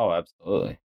 Oh,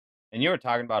 absolutely. And you were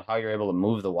talking about how you're able to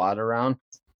move the water around.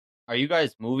 Are you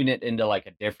guys moving it into like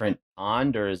a different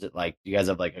pond, or is it like you guys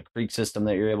have like a creek system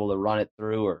that you're able to run it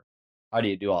through, or how do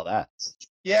you do all that?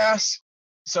 Yes.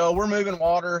 So we're moving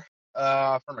water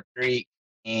from a creek,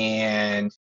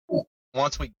 and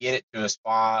once we get it to a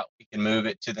spot, we can move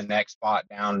it to the next spot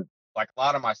down. Like a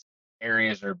lot of my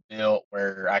areas are built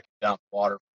where I can dump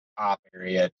water from the top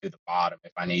area to the bottom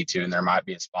if I need to, and there might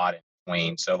be a spot in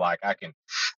between. So like I can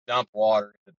dump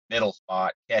water to the middle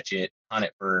spot, catch it, hunt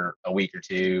it for a week or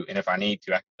two, and if I need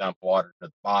to, I can dump water to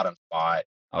the bottom spot,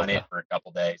 hunt it for a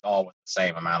couple days, all with the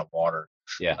same amount of water.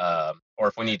 Yeah. Or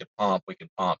if we need to pump, we can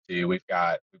pump too. I've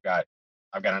got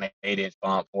an 8-inch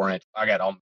pump, 4-inch. I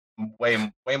got way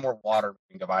more water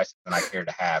devices than I care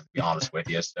to have, to be honest with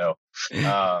you. So,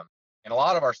 and a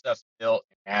lot of our stuff's built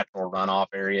in natural runoff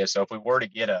areas. So if we were to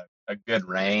get a good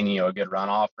rain, a good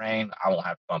runoff rain, I won't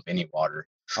have to pump any water.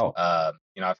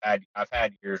 I've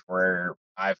had years where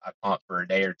I've pumped for a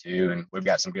day or two, and we've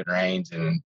got some good rains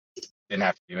and didn't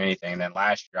have to do anything. And then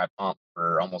last year I pumped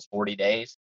for almost 40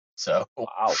 days. So,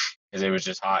 wow, because it was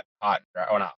just hot and dry.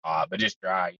 Well, not hot, but just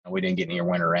dry. We didn't get any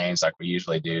winter rains like we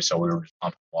usually do, so we were just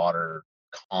pumping water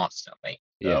constantly.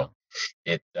 So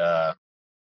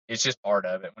it's just part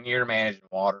of it. When you're managing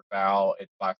waterfowl,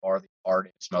 it's by far the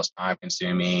hardest, most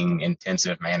time-consuming,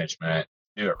 intensive management.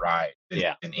 Do it right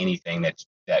than anything that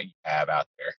you have out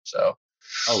there. So,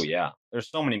 oh yeah, there's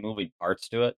so many moving parts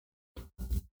to it.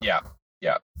 Yeah.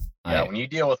 When you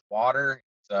deal with water,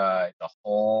 it's a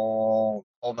whole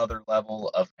nother level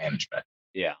of management.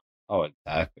 Yeah. Oh,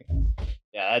 exactly.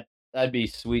 Yeah, that'd be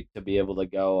sweet to be able to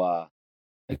go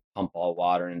like pump all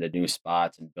water into new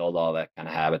spots and build all that kind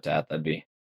of habitat. That'd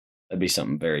be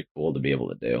something very cool to be able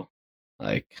to do.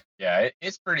 Like, yeah,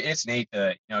 it's neat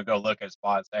to go look at a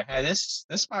spot and say, hey,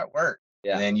 this might work.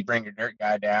 Yeah. And then you bring your dirt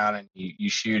guy down and you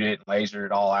shoot it, laser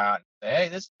it all out, and say, hey,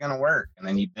 this is gonna work. And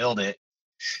then you build it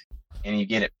and you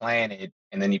get it planted,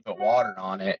 and then you put water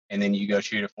on it, and then you go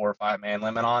shoot a 4 or 5 man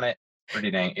limit on it. Pretty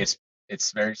dang, it's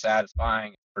very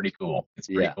satisfying. It's pretty cool. It's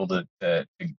pretty cool to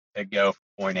go from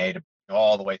point A to go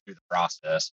all the way through the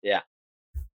process. Yeah.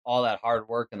 All that hard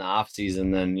work in the off season,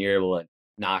 then you're able to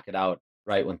knock it out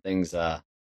right when things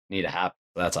need to happen.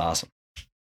 That's awesome.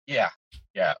 Yeah.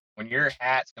 When your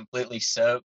hat's completely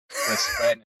soaked with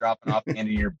sweat and it's dropping off the end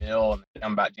of your bill, and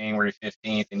come about January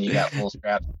 15th, and you got full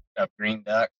scraps of green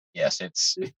duck. Yes, it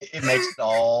makes it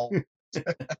all.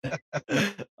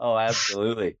 Oh,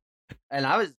 absolutely. And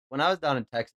when I was down in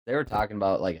Texas, they were talking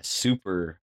about like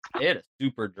they had a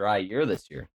super dry year this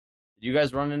year. Did you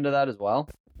guys run into that as well?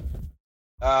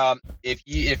 If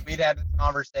we'd had this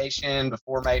conversation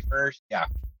before May 1st, yeah,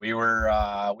 we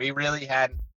really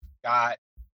hadn't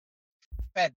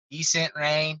had decent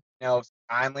rain,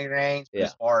 timely rains, but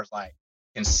as far as like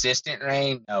consistent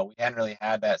rain, no, we hadn't really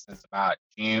had that since about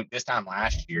June, this time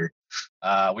last year.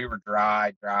 We were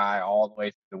dry all the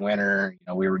way through the winter.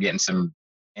 We were getting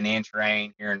an inch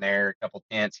rain here and there, a couple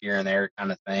tenths here and there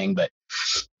kind of thing, but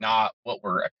not what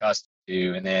we're accustomed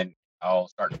to. And then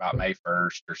starting about May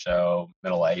 1st or so,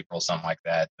 middle of April, something like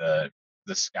that, the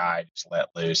sky just let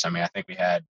loose. I mean, I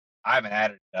haven't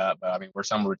added it up, but I mean, we're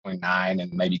somewhere between 9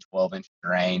 and maybe 12 inches of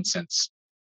rain since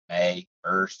May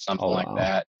 1st, something like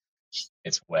that.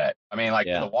 it's wet. I mean, like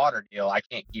Yeah. the water deal, I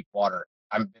can't keep water.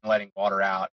 I've been letting water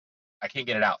out. I can't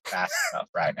get it out fast enough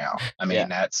right now. I mean, Yeah.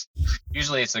 that's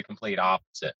usually it's the complete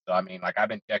opposite. So I mean, like I've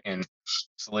been checking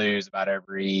sloughs about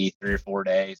every 3 or 4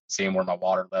 days, seeing where my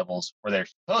water levels where they're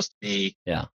supposed to be,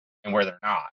 Yeah. and where they're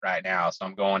not right now. So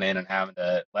I'm going in and having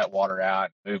to let water out,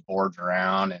 move boards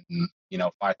around, and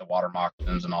fight the water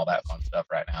moccasins and all that fun stuff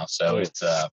right now. So Ooh. it's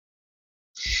like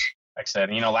I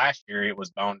said, last year it was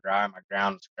bone dry, my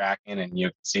ground was cracking, and you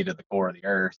could see to the core of the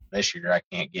earth. This year I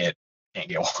can't get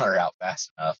water out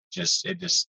fast enough.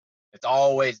 It's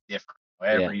always different.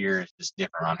 Every year is just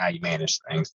different on how you manage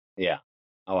things. Yeah.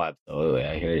 Oh, absolutely.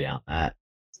 I hear you on that.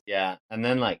 Yeah. And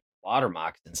then like water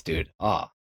moccasins, dude. Oh,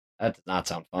 that does not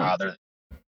sound fun.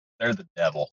 They're the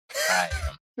devil. I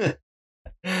hate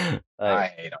them. I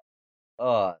hate them.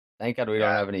 Oh, thank God we don't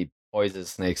have any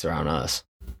poisonous snakes around us.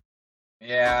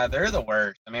 Yeah, they're the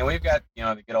worst. I mean, we've got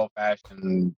the good old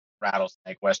fashioned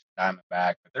rattlesnake, western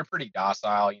diamondback, but they're pretty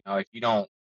docile. If you don't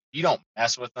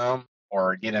mess with them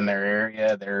or get in their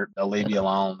area, they'll leave you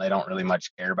alone. They don't really much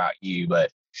care about you.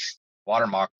 But water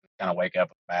moccasins kind of wake up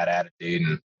with a bad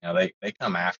attitude, and they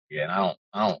come after you, and I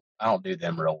don't do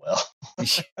them real well.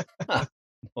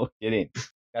 No kidding.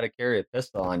 Got to carry a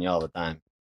pistol on you all the time.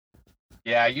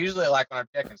 Yeah, usually like when I'm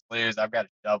checking sloughs, I've got a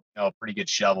shovel, a pretty good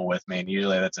shovel with me, and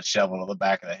usually that's a shovel to the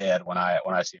back of the head when I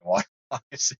see a water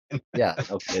moccasin. Yeah,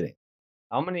 no kidding.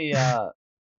 How many do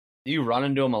you run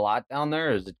into them a lot down there,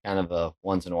 or is it kind of a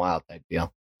once in a while type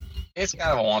deal? It's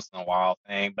kind of a once in a while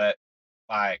thing, but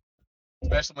like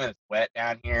especially when it's wet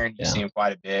down here, and you see them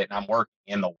quite a bit. And I'm working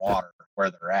in the water where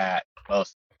they're at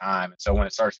most of the time, and so when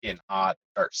it starts getting hot,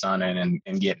 they start sunning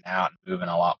and getting out and moving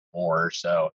a lot more.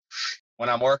 So when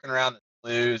I'm working around the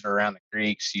sloughs or around the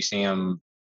creeks, you see them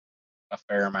a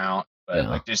fair amount, but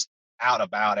like just out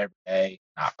about every day,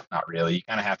 not really. You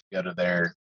kind of have to go to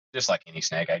their, just like any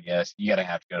snake, I guess. You gotta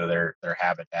have to go to their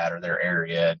habitat or their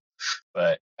area.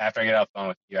 But after I get off the phone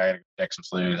with you, I gotta go check some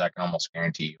sloughs. I can almost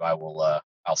guarantee you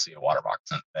I'll see a water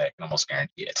moccasin today. I can almost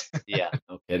guarantee it. Yeah,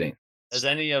 no kidding. Has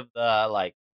any of the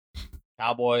like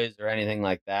cowboys or anything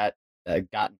like that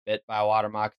gotten bit by a water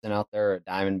moccasin out there, or a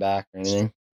diamondback or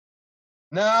anything?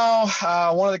 No,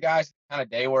 one of the guys kind of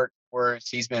day work for us,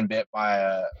 he's been bit by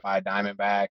a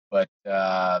diamondback, but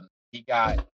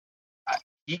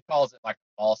he calls it like a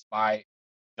false bite.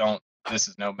 This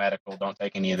is no medical. Don't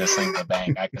take any of this thing to the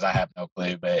bank because I have no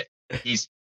clue. But he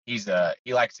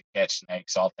likes to catch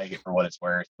snakes, so I'll take it for what it's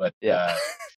worth. But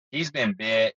he's been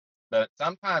bit, but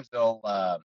sometimes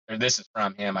or this is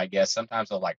from him, I guess. Sometimes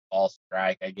they'll like false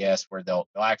strike, I guess, where they'll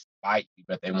actually bite you,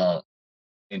 but they won't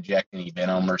inject any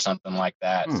venom or something like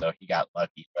that. So he got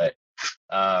lucky. But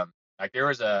like there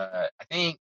was I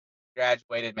think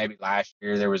graduated maybe last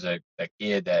year, there was a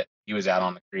kid that he was out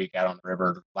on the creek, out on the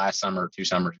river last summer or 2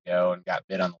 summers ago, and got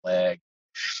bit on the leg.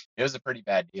 It was a pretty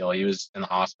bad deal. He was in the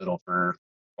hospital for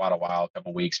quite a while, a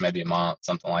couple weeks, maybe a month,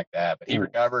 something like that. But he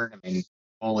recovered, I mean,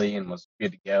 fully, and was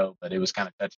good to go. But it was kind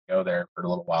of touch and go there for a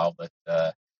little while. But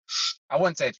I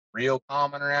wouldn't say it's real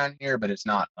common around here, but it's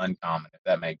not uncommon, if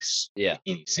that makes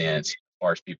any sense as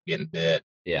far as people getting bit.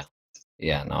 Yeah.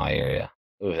 Yeah, no, I hear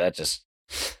you. Ooh, that just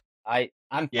I'm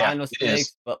fine with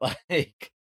snakes, but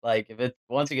like if it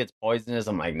once it gets poisonous,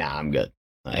 I'm like, nah, I'm good.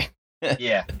 Like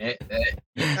yeah, it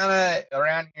kind of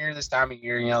around here this time of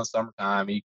year, summertime,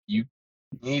 you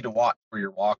need to watch where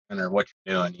you're walking or what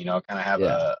you're doing. Kind of have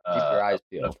keep your eyes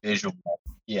peeled. A visual.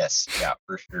 Yes, yeah,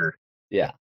 for sure.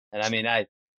 Yeah, and I mean,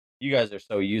 you guys are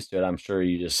so used to it. I'm sure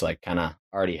you just like kind of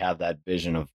already have that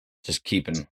vision of just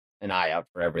keeping an eye out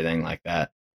for everything like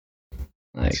that.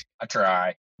 Like I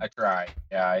try.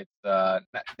 Yeah, it's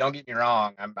don't get me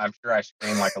wrong. I'm sure I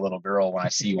scream like a little girl when I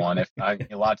see one. A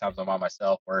lot of times I'm by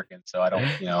myself working, so I don't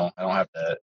have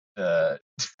to.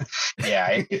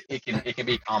 Yeah, it can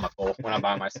be comical when I'm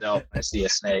by myself and I see a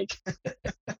snake.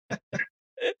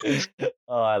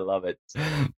 Oh, I love it.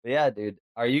 But yeah, dude,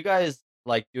 are you guys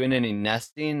like doing any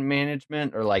nesting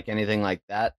management or like anything like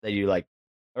that you like,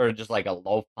 or just like a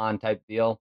low pond type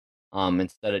deal?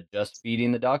 Instead of just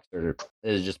feeding the ducks, or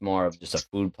is it just more of just a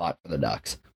food plot for the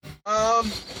ducks? It's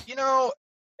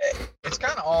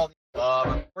kind of all the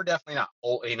above. We're definitely not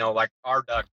old, like our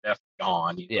ducks are definitely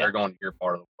gone. They're going to your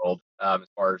part of the world, as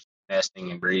far as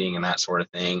nesting and breeding and that sort of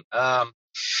thing.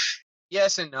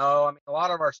 Yes and no. I mean, a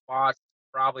lot of our spots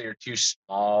probably are too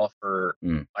small for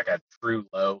like a true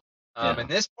low. In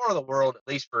this part of the world, at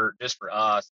least for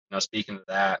us, speaking to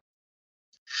that,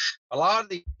 a lot of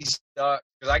these ducks,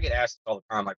 because I get asked all the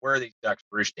time, like, where are these ducks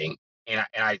roosting? And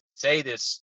I say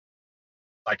this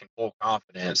like in full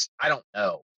confidence. I don't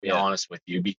know, to be honest with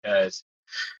you, because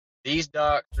these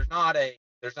ducks, there's not a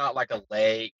there's not like a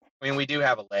lake. I mean, we do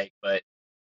have a lake, but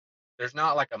there's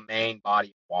not like a main body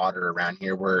of water around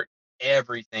here where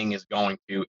everything is going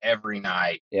to every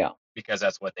night Yeah. because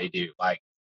that's what they do. Like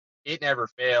it never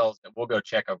fails that we'll go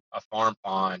check a farm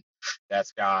pond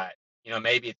that's got,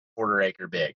 maybe it's a quarter acre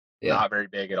big, Yeah. not very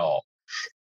big at all.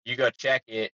 You go check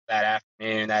it that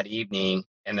afternoon, that evening,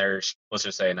 and let's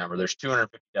just say a number, there's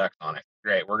 250 ducks on it.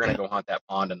 Great. We're going to go hunt that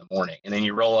pond in the morning. And then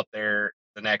you roll up there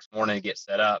the next morning to get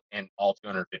set up, and all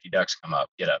 250 ducks come up,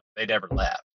 get up. They never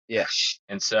left. Yeah.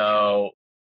 And so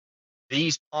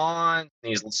these ponds,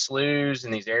 these sloughs,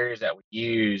 and these areas that we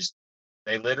use,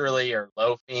 they literally are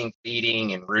loafing,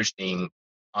 feeding, and roosting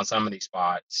on some of these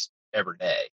spots every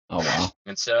day. Oh, wow.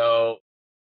 And so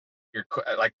your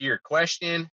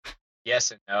question,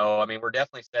 yes and no. I mean, we're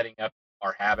definitely setting up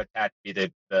our habitat to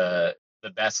be the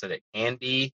best that it can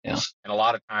be. Yeah. And a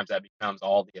lot of times that becomes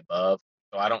all the above.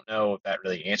 So I don't know if that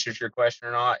really answers your question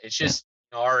or not. It's just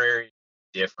our area is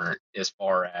different as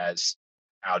far as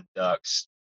how ducks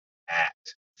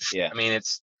act. Yeah. I mean,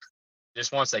 it's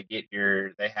just once they get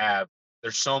here,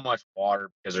 there's so much water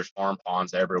because there's farm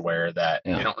ponds everywhere that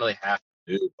they don't really have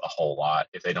to move a whole lot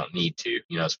if they don't need to,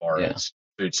 as far as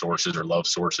food sources or love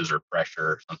sources or pressure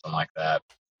or something like that.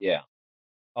 Yeah.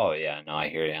 Oh, yeah. No, I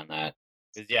hear you on that.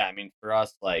 Because, I mean, for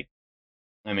us,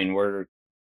 we're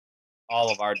all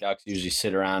of our ducks usually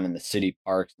sit around in the city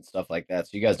parks and stuff like that.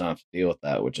 So you guys don't have to deal with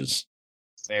that, which is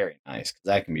very nice because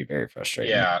that can be very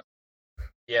frustrating. Yeah.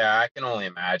 Yeah. I can only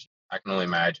imagine.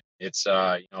 It's,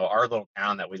 our little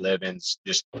town that we live in is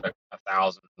just a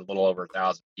little over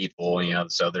 1,000 people,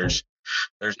 so there's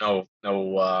no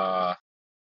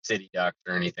city ducks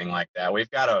or anything like that. We've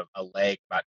got a lake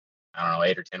about, I don't know,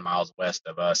 8 or 10 miles west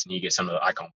of us, and you get some of the,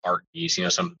 I call them park geese,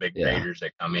 some of the big graders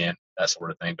that come in, that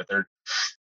sort of thing. But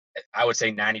I would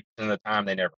say 90% of the time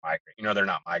they never migrate. They're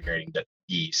not migrating to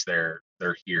geese. They're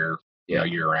here,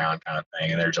 year round kind of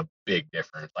thing. And there's a big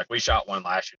difference. Like we shot one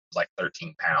last year, it was like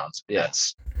 13 pounds. Yeah.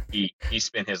 That's he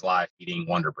spent his life eating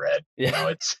Wonder Bread. Yeah.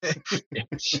 It's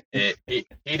he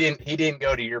didn't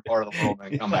go to your part of the world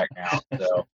and come back down.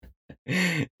 So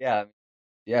yeah,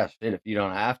 shit. If you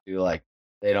don't have to, like,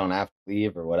 they don't have to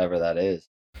leave or whatever that is.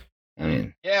 I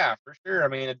mean, yeah, for sure. I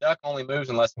mean, a duck only moves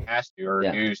unless it has to, or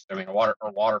a goose. I mean, a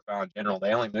waterfowl in general,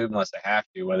 they only move unless they have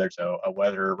to, whether it's a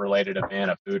weather-related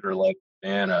event, a food-related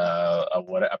event,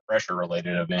 a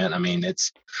pressure-related event. I mean,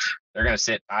 they're going to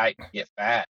sit tight and get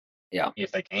fat,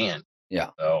 if they can. Yeah.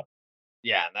 So,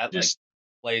 yeah, and that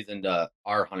plays into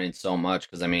our hunting so much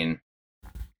because I mean,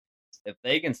 if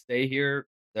they can stay here,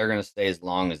 they're going to stay as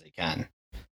long as they can.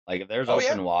 Like if there's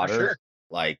open water, sure.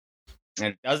 like.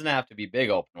 And it doesn't have to be big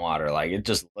open water. Like it's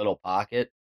just a little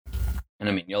pocket. And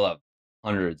I mean, you'll have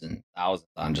hundreds and thousands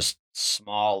on just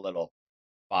small little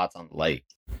spots on the lake.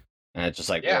 And it's just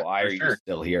like, well, why are you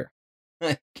still here?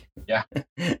 Yeah.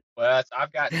 Well,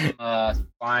 I've got some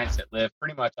clients that live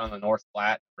pretty much on the North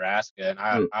Platte, Nebraska. And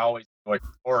I always enjoy,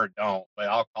 or don't, but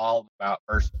I'll call them about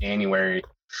 1st of January.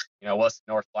 What's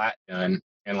the North Platte doing?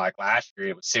 And like last year,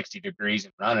 it was 60 degrees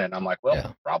and running. And I'm like,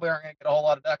 well, probably aren't going to get a whole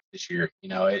lot of ducks this year.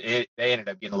 They ended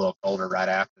up getting a little colder right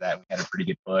after that. We had a pretty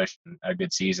good push and a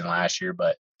good season last year,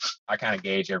 but I kind of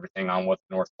gauge everything on what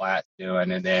the North Platte's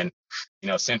doing. And then,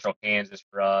 Central Kansas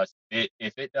for us, if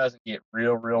it doesn't get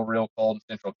real, real, real cold in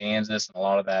Central Kansas, and a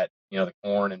lot of that, the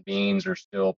corn and beans are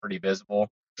still pretty visible.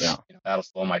 Yeah. That'll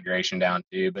slow migration down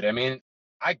too. But I mean,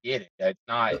 I get it. It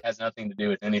has nothing to do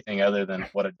with anything other than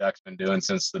what a duck's been doing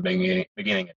since the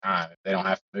beginning of time. If they don't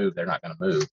have to move, they're not going to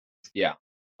move. Yeah.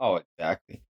 Oh,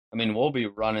 exactly. I mean, we'll be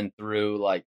running through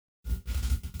one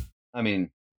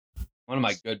of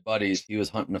my good buddies, he was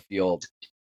hunting a field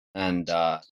and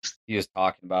he was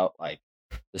talking about like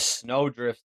the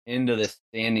snowdrift into the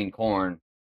standing corn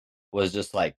was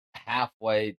just like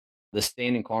halfway. The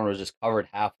standing corn was just covered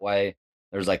halfway.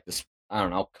 There's like this, I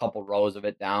don't know, couple rows of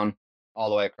it down all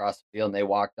the way across the field, and they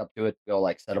walked up to it to go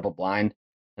like set up a blind.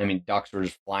 And I mean, ducks were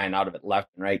just flying out of it left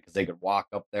and right because they could walk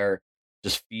up there,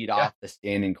 just feed off the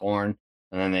standing corn,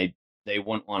 and then they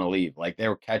wouldn't want to leave. Like they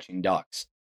were catching ducks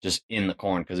just in the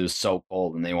corn because it was so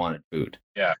cold and they wanted food.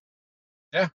 Yeah,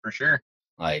 for sure.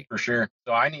 For sure.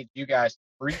 So I need you guys to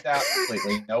freeze out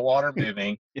completely, no water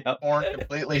moving, corn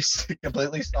completely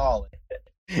solid.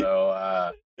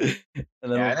 So and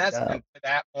that's to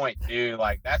that point too.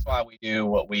 Like that's why we do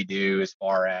what we do as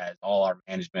far as all our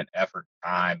management effort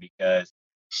time, because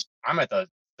I'm at the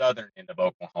southern end of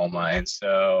Oklahoma, and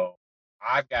so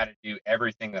I've got to do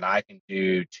everything that I can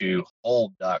do to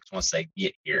hold ducks once they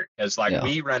get here. Because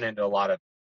we run into a lot of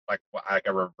like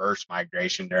a reverse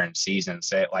migration during season.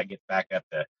 Say it like gets back up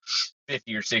to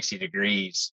 50 or 60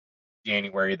 degrees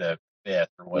January the 5th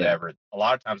or whatever. A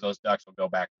lot of times those ducks will go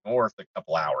back north a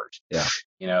couple hours, Yeah.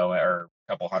 or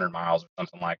a couple 100 miles or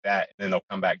something like that. And then they'll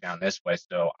come back down this way.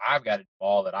 So I've got to do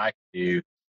all that I can do,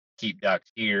 keep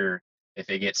ducks here. If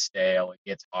it gets stale, it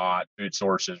gets hot, food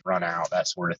sources run out, that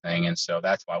sort of thing. And so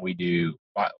that's why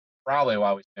probably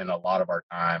why we spend a lot of our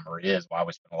time, or is why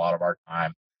we spend a lot of our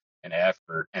time and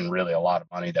effort and really a lot of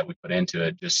money that we put into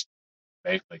it, just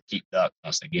basically keep ducks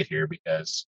once they get here,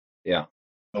 because Yeah.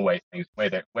 the way they're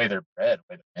bred, way they're meant,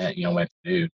 what to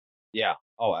do. Yeah.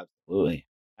 Oh, absolutely.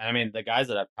 And I mean, the guys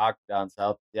that I've talked to down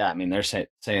south, yeah, I mean, they're saying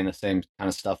the same kind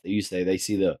of stuff that you say. They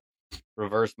see the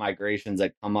reverse migrations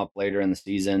that come up later in the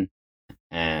season,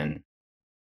 and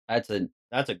that's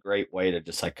a great way to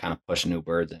just like kind of push new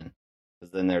birds in,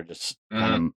 because then they're just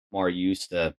kind of more used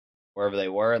to wherever they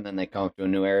were, and then they come to a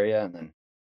new area, and then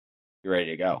you're ready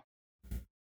to go.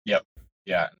 Yep.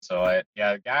 Yeah. So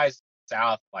guys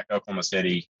south like Oklahoma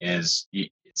City it's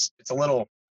a little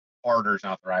harder is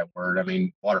not the right word. I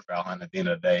mean, waterfowl hunting at the end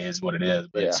of the day is what it is,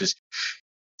 but it's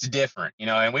different,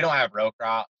 and we don't have row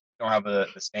crop. We don't have the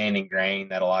standing grain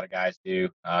that a lot of guys do.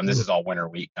 This is all winter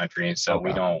wheat country, and so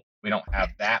we don't have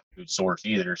that food source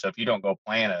either. So if you don't go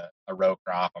plant a row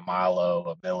crop, a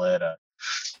milo, a millet, a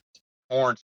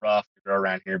corn's rough to grow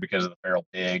around here because of the feral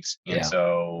pigs, and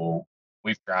so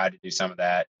we've tried to do some of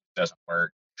that. It doesn't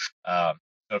work.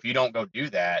 So if you don't go do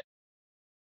that,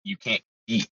 you can't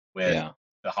compete with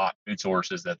the hot food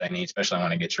sources that they need, especially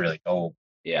when it gets really cold.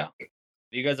 Yeah. Have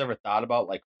you guys ever thought about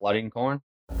like flooding corn?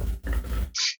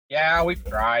 Yeah, we've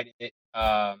tried it.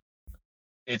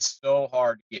 It's so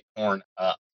hard to get corn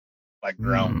up, like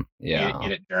grown,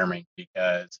 get it germing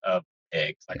because of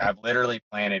pigs. Like I've literally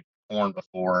planted corn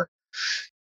before.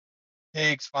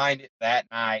 Pigs find it that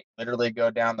night, literally go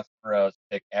down the furrows,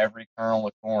 pick every kernel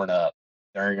of corn up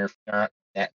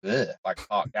like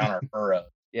talk down our furrows.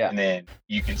 Yeah. And then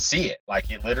you can see it. Like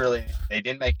it literally, they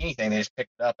didn't make anything. They just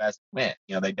picked it up as it went.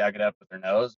 They dug it up with their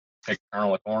nose, picked a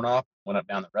kernel of corn off, went up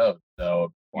down the road.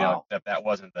 So, except that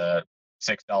wasn't the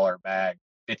 $6 bag,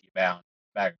 50-pound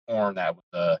bag of corn. That was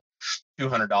the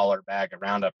 $200 bag of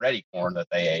Roundup Ready corn that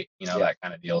they ate, that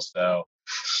kind of deal. So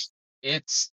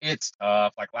it's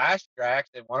tough. Like last year,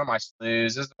 actually, one of my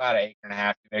sloughs, this is about 1.5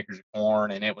 acres, 2 acres of corn,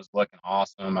 and it was looking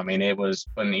awesome. I mean, it was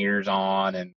putting ears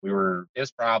on, and it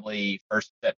was probably 1st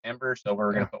of September, so we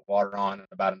were going to put water on in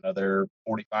about another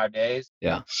 45 days.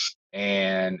 Yeah.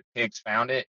 And pigs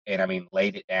found it, and I mean,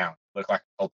 laid it down. Looked like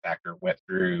a cultivator went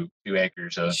through 2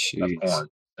 acres of corn.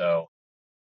 So,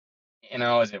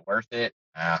 is it worth it?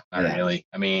 Not really.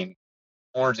 I mean,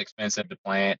 corn's expensive to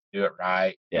plant, do it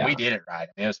right. Yeah. We did it right.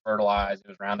 I mean, it was fertilized. It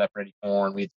was Roundup Ready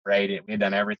corn. We'd sprayed it. We'd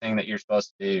done everything that you're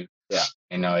supposed to do. Yeah.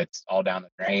 It's all down the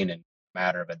drain in a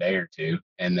matter of a day or two.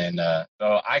 And then,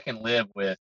 so I can live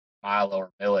with milo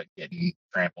or millet getting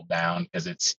trampled down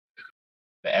because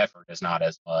the effort is not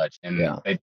as much. And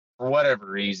they, for whatever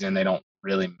reason, they don't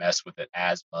really mess with it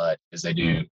as much as they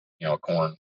do,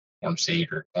 corn seed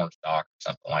or corn stalk or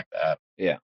something like that.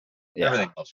 Yeah.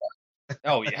 Everything loves corn.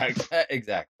 Oh yeah,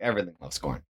 exactly. Everything loves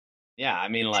corn. Yeah, I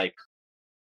mean, like,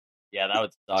 that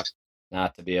would suck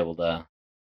not to be able to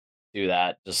do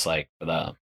that. Just like for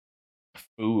the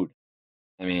food.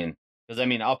 I mean, because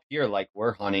up here, like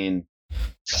we're hunting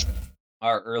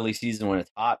our early season when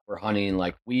it's hot. We're hunting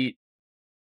like wheat,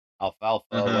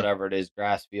 alfalfa, whatever it is,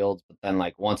 grass fields. But then,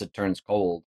 like once it turns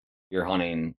cold, you're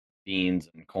hunting beans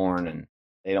and corn, and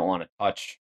they don't want to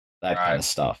touch that kind of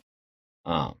stuff.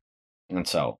 And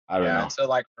so I don't know. So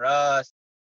like for us,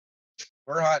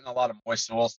 we're hunting a lot of moist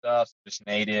soil stuff, just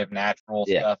native, natural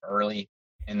stuff early.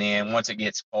 And then once it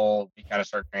gets cold, we kind of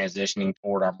start transitioning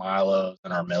toward our milos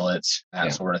and our millets,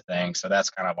 that sort of thing. So that's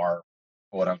kind of our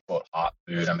quote unquote hot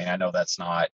food. I mean, I know that's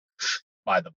not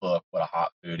by the book what a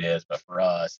hot food is, but for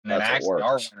us, and then actually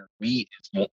our winter wheat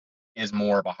is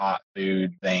more of a hot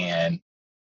food than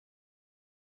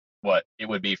what it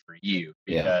would be for you,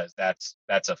 because that's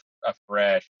a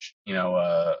fresh,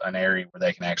 an area where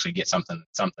they can actually get something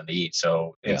to eat.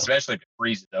 So especially if it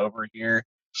freezes over here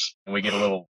and we get a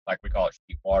little, like we call it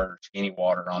sheet water, skinny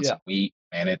water on some wheat,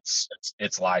 and it's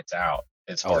lights out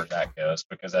as far as that goes,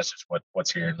 because that's just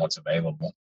what's here and what's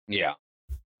available. Yeah.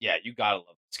 You gotta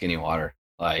love skinny water.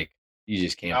 Like you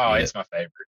just can't. Oh, it's my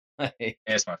favorite.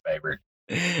 It's my favorite.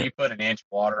 You put an inch of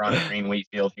water on a green wheat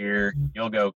field here, you'll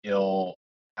go kill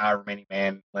however many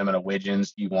man limit of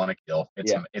widgeons you want to kill.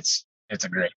 It's a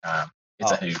great time.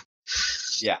 It's a hoot.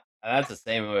 Yeah, and that's the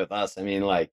same with us. I mean,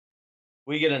 like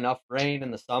we get enough rain in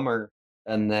the summer,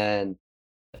 and then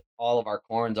all of our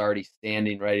corn's already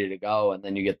standing, ready to go, and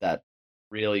then you get that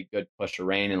really good push of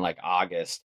rain in like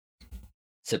August,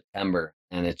 September,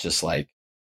 and it's just like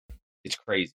it's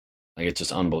crazy. Like it's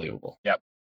just unbelievable. Yep.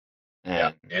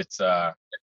 And It's a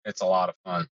lot of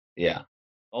fun. yeah.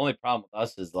 The only problem with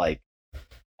us is like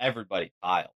everybody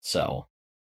tiles, so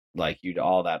like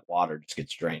all that water just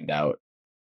gets drained out.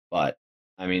 But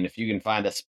I mean, if you can find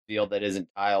a field that isn't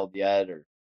tiled yet, or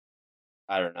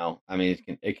I don't know, I mean,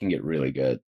 it can get really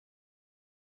good.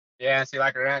 Yeah, and see,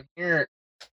 like around here,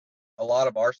 a lot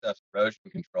of our stuff's erosion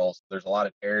control. So there's a lot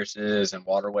of terraces and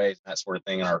waterways and that sort of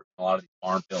thing in a lot of these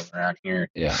farm fields around here.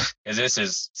 Yeah. Because this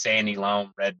is sandy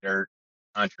loam, red dirt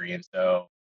country, and so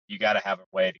you got to have a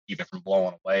way to keep it from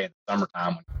blowing away in the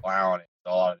summertime when you're plowing it.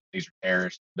 So a lot of these are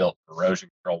terraces built for erosion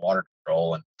control, water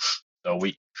control, and so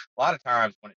a lot of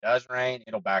times when it does rain,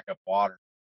 it'll back up water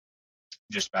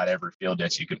just about every field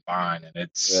that you can find, and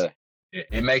Really?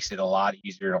 it makes it a lot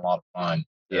easier and a lot of fun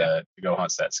to go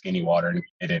hunt that skinny water and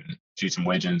get it and shoot some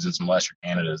widgeons and some lesser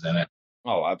Canadas in it.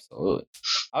 Oh, absolutely.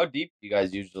 How deep do you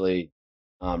guys usually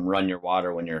run your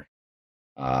water when you're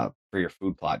for your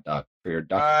food plot duck for your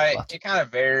duck food plots? It kind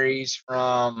of varies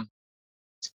from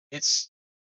its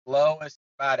lowest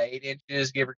about 8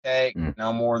 inches, give or take,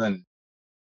 no more than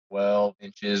 12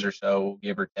 inches or so,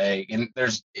 give or take. And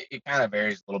it kind of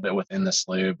varies a little bit within the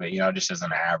slough, but just as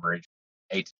an average,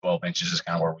 8 to 12 inches is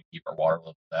kind of where we keep our water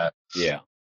levels at. Yeah.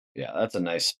 Yeah, that's a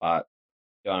nice spot.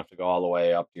 You don't have to go all the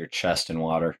way up to your chest in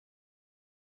water.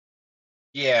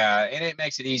 Yeah, and it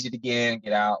makes it easy to get in and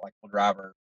get out. Like we'll drive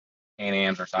our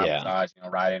Can-Ams or side by sides,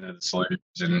 right into the sloughs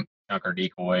and chunk our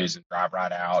decoys and drive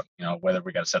right out. Whether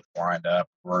we got to set the blind up,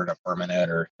 we're to permanent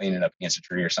or clean it up against a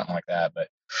tree or something like that. But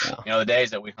the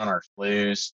days that we hunt our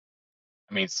sloughs,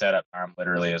 I mean, setup time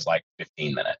literally is like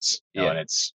 15 minutes. And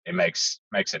it makes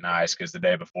it nice because the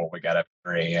day before we got up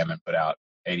at 3 a.m. and put out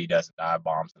 80 dozen dive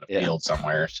bombs in a field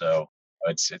somewhere. So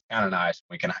it's kind of nice.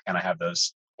 We can kind of have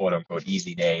those quote unquote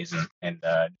easy days and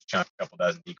chunk a couple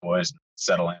dozen decoys and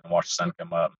settle in and watch the sun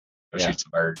come up. Go shoot some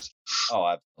birds. Oh,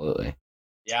 absolutely.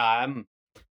 Yeah, I'm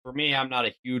not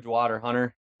a huge water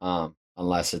hunter,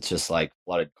 unless it's just like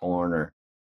flooded corn or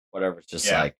whatever. It's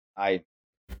just like I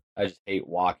just hate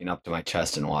walking up to my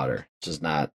chest in water. It's just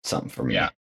not something for me.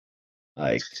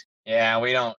 Like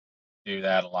we don't do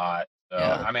that a lot. So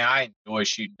I mean, I enjoy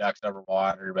shooting ducks over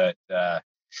water, but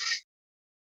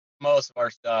most of our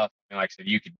stuff, like I said,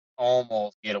 you could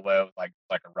almost get away with like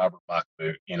a rubber buck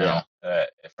boot,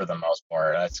 for the most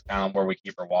part. That's kind of where we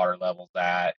keep our water levels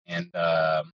at. And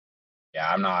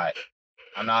I'm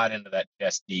not into that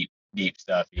chest deep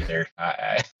stuff either.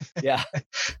 I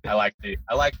like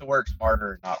to work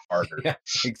smarter, not harder. Yeah,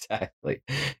 exactly.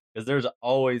 Because there's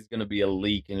always going to be a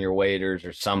leak in your waders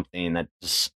or something that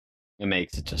it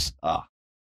makes it just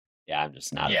I'm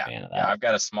just not a fan of that. Yeah, I've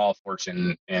got a small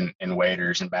fortune in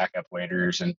waders and backup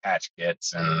waders and patch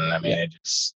kits, and I mean it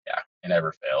just it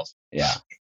never fails. Yeah,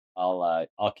 I'll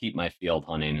keep my field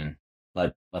hunting and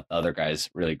let the other guys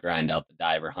really grind out the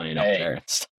diver hunting up there and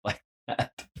stuff like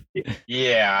that.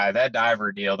 Yeah, that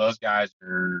diver deal, those guys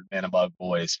are men above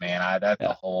boys, man. That's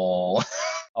a whole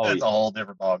a whole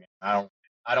different ballgame. I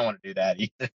don't want to do that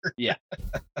either. Yeah,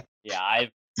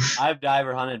 I've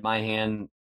diver hunted my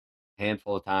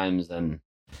handful of times, and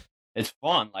it's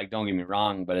fun. Like, don't get me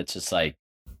wrong, but it's just like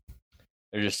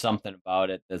there's just something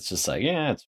about it that's just like,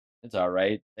 it's all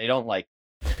right. They don't like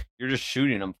you're just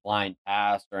shooting them flying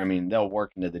past, or I mean, they'll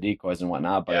work into the decoys and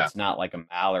whatnot, but it's not like a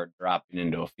mallard dropping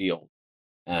into a field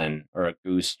or a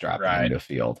goose dropping into a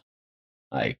field.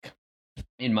 Like,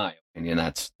 in my opinion,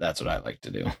 that's what I like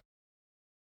to do.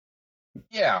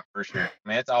 Yeah, for sure. I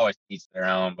mean, it's always each their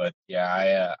own, but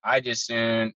I just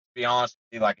soon, to be honest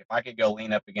with you, like if I could go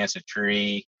lean up against a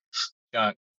tree,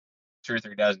 chunk 2 or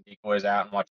 3 dozen decoys out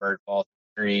and watch a bird fall through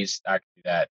the trees, I could do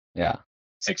that.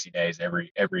 60 days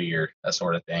every year, that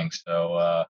sort of thing.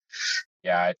 So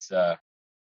it's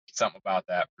something about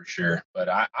that for sure. But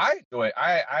I enjoy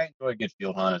a good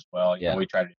field hunt as well. We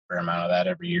try to do a fair amount of that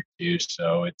every year too.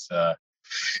 So it's a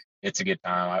good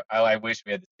time. I wish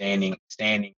we had the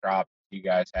standing crop you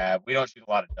guys have. We don't shoot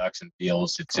a lot of ducks in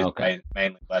fields. It's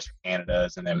mainly lesser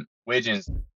Canadas, and then widgeons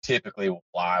typically will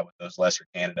fly with those lesser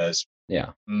Canadas.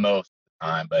 Most of the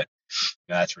time, but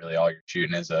that's really all you're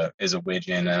shooting is a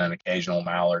widgeon and an occasional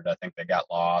mallard. I think they got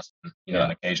lost, and,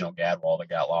 an occasional gadwall that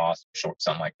got lost,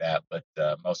 something like that. But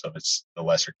most of it's the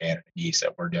lesser Canada geese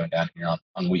that we're doing down here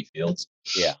on wheat fields.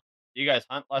 Yeah. Do you guys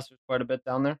hunt lessers quite a bit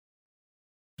down there?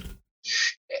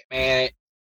 Man,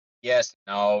 yes,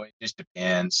 no, it just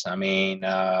depends. I mean,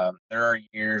 there are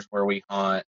years where we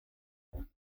hunt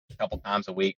a couple times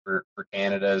a week for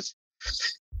Canadas.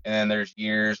 And then there's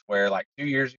years where, like 2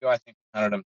 years ago, I think we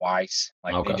hunted them twice.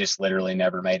 Like they just literally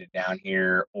never made it down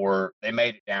here, or they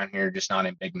made it down here just not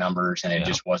in big numbers, and it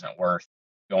just wasn't worth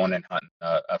going and hunting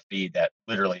a feed that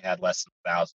literally had less than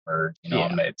 1,000 birds.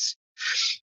 Yeah. It's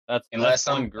That's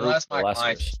one group unless for my lessers.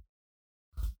 clients,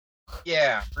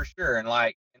 yeah, for sure, and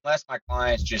like unless my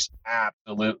clients just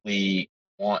absolutely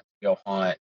want to go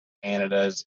hunt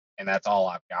Canada's and that's all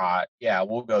I've got, yeah,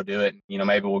 we'll go do it.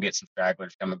 Maybe we'll get some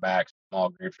stragglers coming back, some small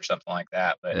groups or something like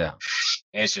that. But Yeah.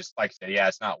 it's just like I said, yeah,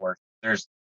 it's not worth it. There's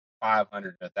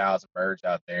 500 to 1,000 birds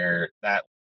out there. That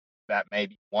may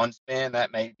be one spin,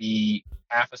 that may be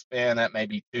half a spin, that may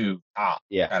be two top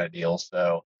Yeah. kind of deal.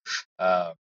 So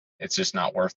it's just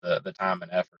not worth the time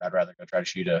and effort. I'd rather go try to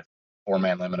shoot a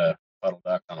 4-man limit a puddle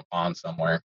duck on a pond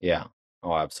somewhere. Yeah.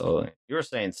 Oh, absolutely. You were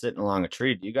saying sitting along a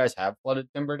tree. Do you guys have flooded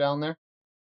timber down there?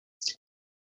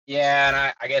 Yeah,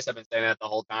 and I guess I've been saying that the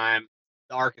whole time.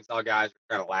 The Arkansas guys are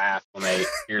trying to laugh when they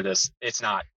hear this. It's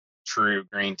not true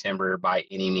green timber by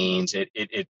any means. It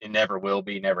never will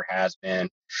be, never has been.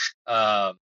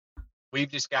 Um, we've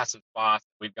just got some spots.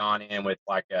 We've gone in with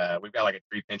we've got like a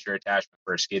tree pincher attachment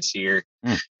for a skid steer,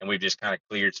 and we've just kind of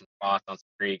cleared some spots on some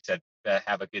creeks that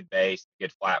have a good base,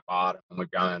 good flat bottom, and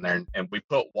we've gone in there and we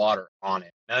put water on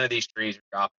it. None of these trees are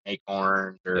dropping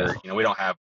acorns or we don't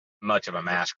have much of a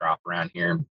mass crop around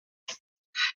here.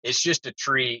 It's just a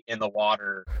tree in the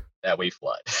water that we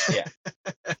flood. Yeah.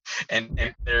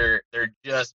 and they're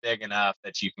just big enough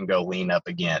that you can go lean up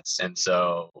against, and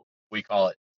so we call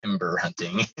it timber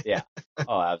hunting. Yeah.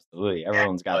 Oh, absolutely.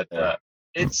 Everyone's got their.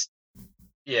 It's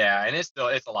and it's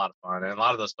a lot of fun, and a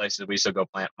lot of those places we still go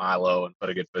plant milo and put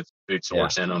a good food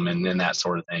source in them and that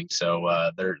sort of thing.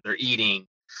 So they're eating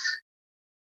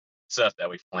stuff that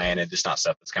we've planted, just not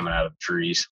stuff that's coming out of the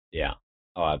trees. Yeah.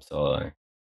 Oh, absolutely.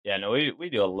 Yeah, no, we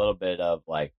do a little bit of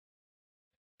like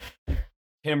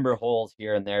timber holes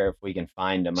here and there if we can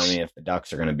find them. I mean, if the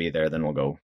ducks are going to be there, then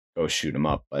we'll go shoot them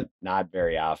up, but not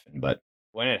very often. But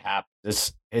when it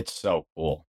happens, it's so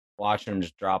cool watching them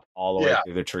just drop all the way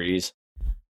through the trees.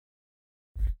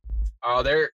 Oh,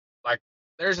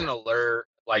 there's an allure.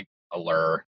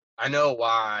 I know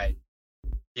why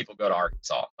people go to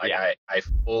Arkansas. I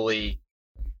fully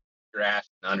grasp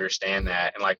and understand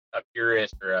that. And like a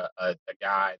purist or a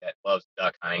guy that loves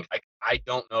duck hunting, like I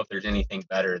don't know if there's anything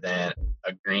better than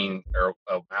a green or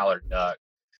a mallard duck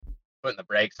putting the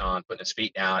brakes on, putting his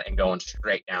feet down, and going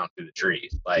straight down through the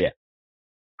trees.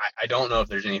 I don't know if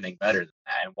there's anything better than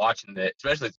that. And watching it,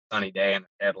 especially if it's a sunny day and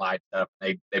the head lights up,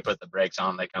 they put the brakes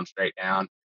on, they come straight down.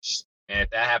 And if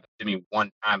that happens to me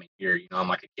one time a year, I'm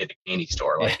like a kid at a candy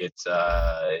store. Like it's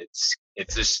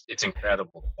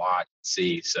incredible to watch and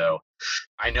see. So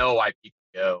I know why people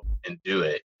go and do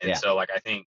it. And so like I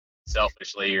think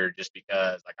selfishly or just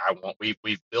because like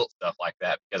we've built stuff like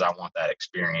that because I want that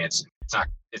experience.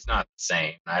 It's not the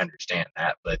same. I understand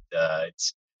that, but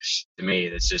it's to me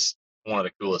it's just one of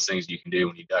the coolest things you can do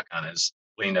when you duck hunt is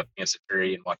lean up against a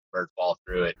tree and watch a bird fall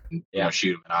through it and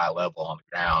shoot them at eye level on the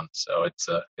ground. So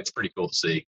it's pretty cool to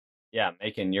see. Yeah,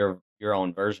 making your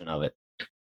own version of it.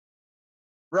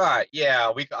 Right.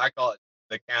 Yeah, I call it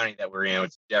the county that we're in.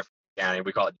 It's Jefferson County.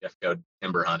 We call it Jeffco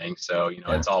timber hunting. So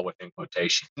it's all within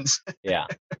quotations. Yeah.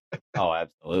 Oh,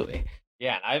 absolutely.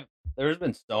 Yeah, and there's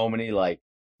been so many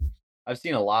I've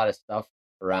seen a lot of stuff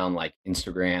around like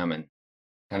Instagram and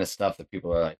kind of stuff that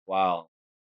people are like, wow,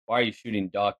 why are you shooting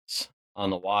ducks on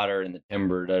the water and the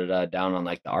timber down on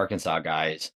like the Arkansas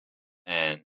guys?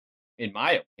 And in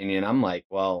my opinion, I'm like,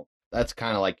 well, that's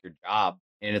kind of like your job,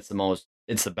 and it's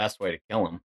the best way to kill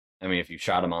them. I mean, if you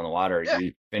shot them on the water,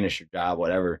 you finish your job,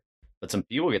 whatever. But some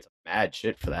people get some mad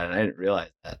shit for that, and I didn't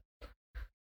realize that.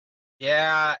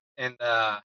 Yeah, and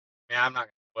I'm not.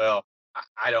 Well,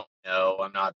 I don't know.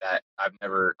 I'm not that. I've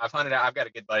hunted out. I've got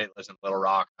a good buddy that lives in Little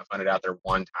Rock. I've hunted out there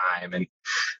one time, and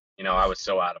I was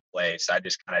so out of place. I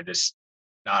just kind of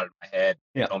nodded my head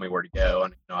and told me where to go.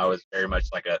 And I was very much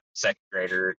like a second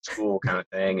grader at school kind of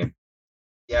thing. And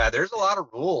yeah, there's a lot of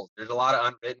rules. There's a lot of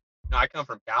unwritten. I come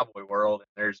from cowboy world, and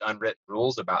there's unwritten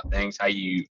rules about things, how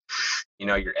you,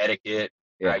 your etiquette,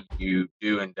 how you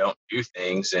do and don't do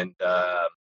things. And I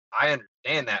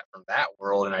understand that from that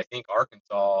world, and I think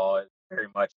Arkansas is very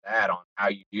much that on how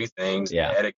you do things, the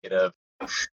etiquette of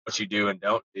what you do and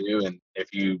don't do. And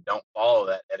if you don't follow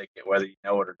that etiquette, whether you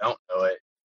know it or don't know it,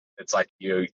 it's like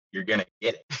you're gonna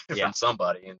get it from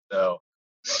somebody. And so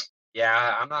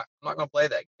I'm not gonna play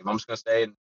that game. I'm just gonna stay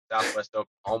in Southwest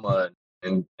Oklahoma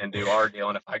and do our deal.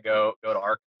 And if I go to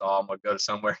Arkansas, I'm gonna go to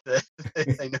somewhere that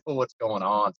they know what's going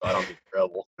on, so I don't get in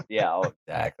trouble. Yeah,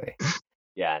 exactly.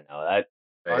 Yeah, no, that.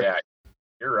 Yeah,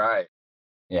 you're right.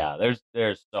 Yeah,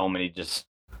 there's so many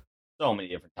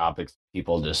different topics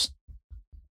people just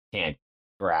can't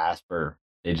grasp, or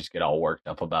they just get all worked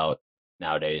up about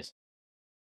nowadays.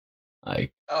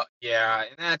 Like, Oh yeah,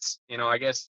 and that's I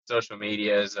guess social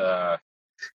media is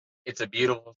it's a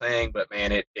beautiful thing, but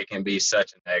man, it can be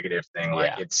such a negative thing.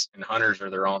 Like yeah, and hunters are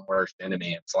their own worst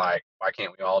enemy. It's like, why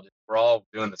can't we all we're all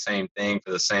doing the same thing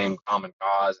for the same common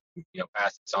cause,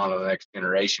 pass this on to the next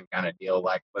generation kind of deal.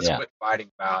 Like, let's yeah, quit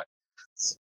fighting about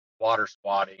water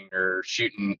squatting or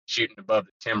shooting above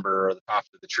the timber or the tops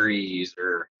of the trees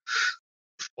or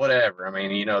whatever. I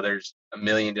mean, there's a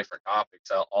million different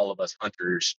topics all of us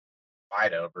hunters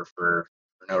fight over for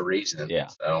no reason. yeah.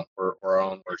 So we're our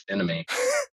own worst enemy.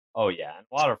 Oh yeah, and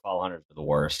waterfowl hunters are the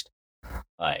worst.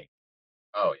 Like,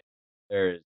 Oh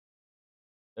there's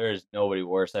there's nobody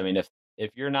worse. I mean, if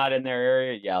you're not in their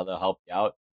area, yeah, they'll help you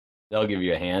out. They'll give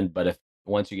you a hand, but if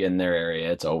once you get in their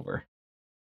area, it's over.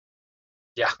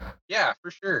 yeah, yeah,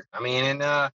 for sure. I mean, and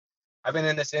I've been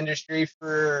in this industry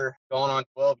for going on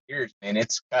 12 years, man.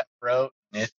 It's cutthroat.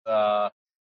 It's a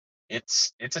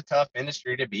tough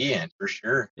industry to be in for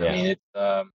sure. I Yeah,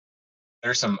 mean,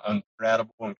 there's some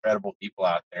incredible people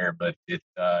out there, but it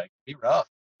can be rough.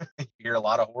 You hear a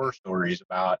lot of horror stories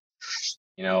about,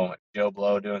 Joe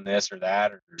Blow doing this or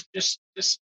that, or just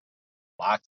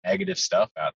lots of negative stuff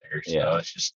out there. So yeah,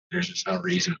 there's just no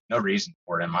reason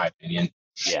for it, in my opinion.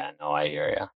 yeah. No, I hear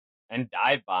you. And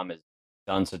Dive Bomb has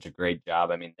done such a great job.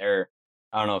 I mean, I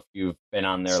don't know if you've been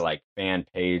on their like fan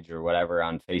page or whatever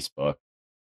on Facebook,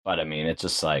 but I mean, it's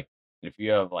just like if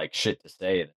you have like shit to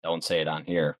say, don't say it on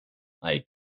here. Like,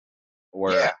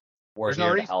 we're Yeah, we're there's no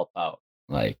here to reason. help out.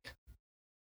 Like,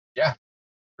 Yeah,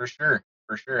 for sure,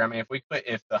 for sure. I mean,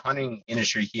 if the hunting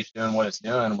industry keeps doing what it's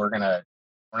doing, we're not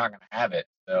gonna have it.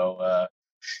 So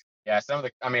yeah,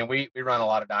 I mean, we run a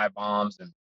lot of dive bombs,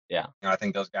 and yeah, I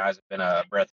think those guys have been a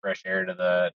breath of fresh air to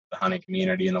the hunting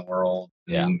community in the world,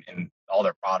 yeah, and all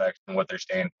their products and what they're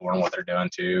standing for and what they're doing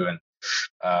too. And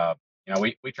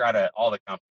we try to all the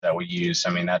companies that we use. I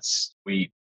mean,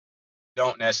 we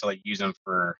don't necessarily use them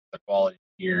for the quality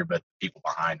gear, but the people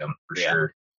behind them for yeah.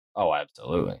 sure. Oh,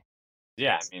 absolutely.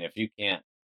 Yeah, I mean, if you can't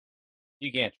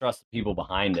trust the people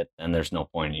behind it, then there's no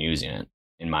point in using it,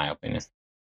 in my opinion.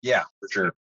 Yeah, for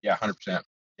sure. Yeah, 100%.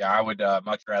 Yeah, I would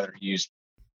much rather use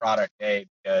product A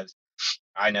because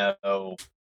I know,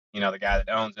 the guy that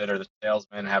owns it or the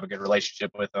salesman have a good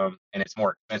relationship with them, and it's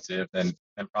more expensive than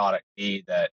product B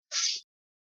that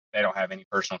they don't have any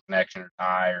personal connection or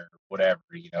tie or whatever.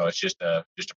 It's just a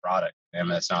product, and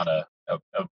it's not a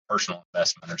personal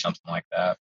investment or something like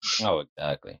that. Oh,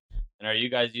 exactly. And are you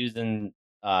guys using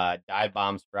dive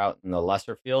bomb sprout in the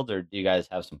lesser fields, or do you guys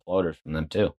have some floaters from them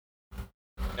too?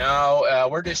 No,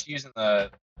 we're just using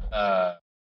the uh,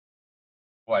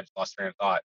 I just lost train of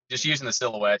thought. Just using the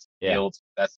silhouettes Yeah, fields.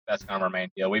 That's kind of our main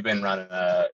deal. We've been running.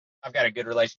 I've got a good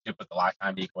relationship with the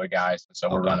Lifetime Decoy guys, and so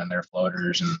we're okay. running their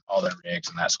floaters and all their rigs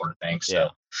and that sort of thing. Yeah, So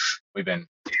we've been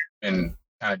kind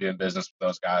of doing business with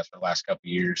those guys for the last couple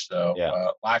of years. So yeah,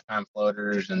 Lifetime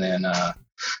floaters, and then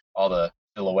all the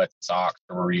silhouette socks.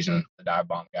 So we're using the dive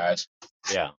bomb guys.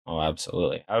 yeah. Oh,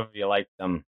 absolutely. How have you liked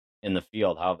them in the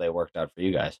field? How have they worked out for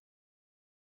you guys?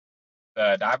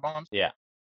 The dive bombs, Yeah,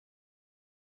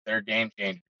 they're game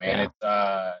changers, man. yeah,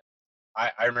 It's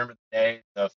I remember the days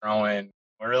of throwing.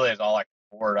 Well, really, is all I could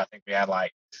afford. I think we had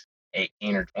like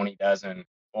 18 or 20 dozen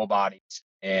full bodies,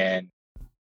 and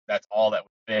that's all that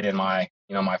would fit in my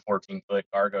 14-foot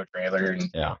cargo trailer and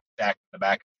yeah, stacked in the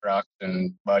back of trucks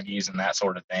and buggies and that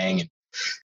sort of thing. And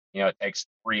it takes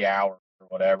 3 hours or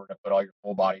whatever to put all your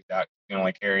full bodies out. You can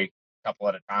only carry a couple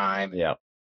at a time. yeah,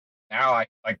 Now,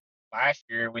 like last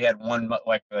year, we had one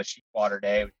like the Sheepwater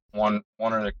day, one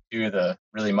or the two of the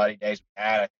really muddy days we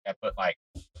had. I think I put like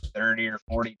 30 or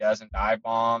 40 dozen dive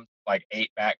bombs, like 8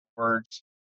 backboards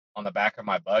on the back of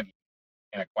my buggy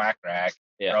in a quack rack.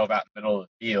 yeah, Drove out in the middle of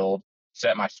the field,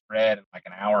 set my spread in like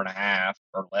an hour and a half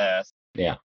or less,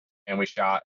 yeah. and we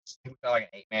shot like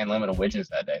an 8-man limit of widgeons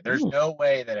that day. There's no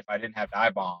way that if I didn't have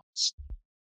dive bombs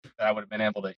that I would have been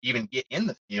able to even get in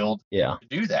the field Yeah, to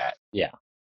do that. yeah,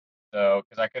 So,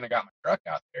 because I couldn't have got my truck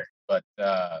out there. But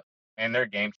man, they're a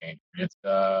game changer.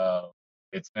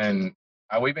 It's been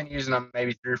we've been using them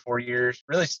maybe 3 or 4 years.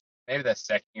 Really, maybe the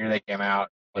second year they came out,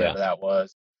 whatever yeah, that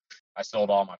was. I sold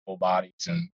all my full bodies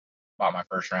and bought my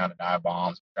first round of dive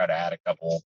bombs. Try to add a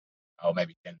couple,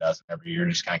 maybe 10 dozen every year,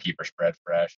 just kind of keep our spread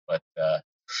fresh. But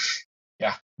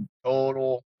yeah,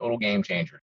 total game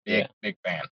changer. yeah. Big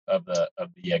fan of the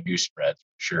goose spreads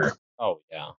for sure. Oh,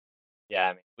 yeah, yeah.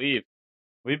 I mean,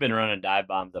 we've been running dive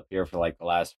bombs up here for like the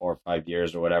last 4 or 5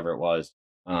 years or whatever it was.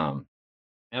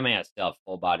 I mean, I still have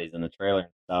full bodies in the trailer and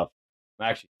stuff. I'm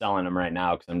actually selling them right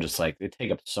now because I'm just like they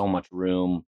take up so much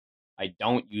room. I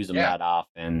don't use them Yeah, that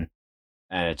often,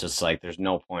 and it's just like there's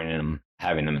no point in them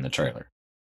having them in the trailer.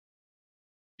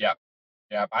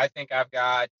 Yeah, I think I've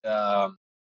got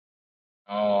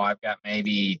I've got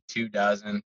maybe 2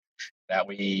 dozen that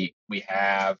we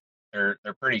have. They're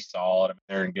pretty solid. I mean,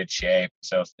 they're in good shape.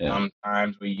 So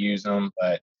sometimes we use them,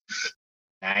 but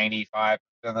 95%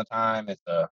 of the time it's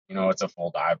a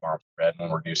full dive bomb spread when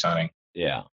we're goose hunting.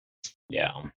 Yeah.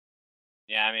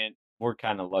 I mean, we're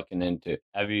kind of looking into.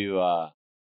 Have you? Well,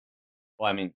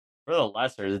 I mean, for the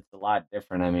lessers, it's a lot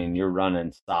different. I mean, you're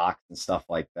running stocks and stuff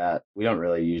like that. We don't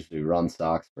really usually run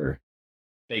stocks for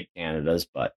big Canadas,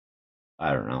 but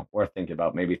I don't know. We're thinking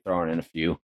about maybe throwing in a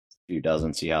few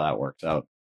dozen, see how that works out.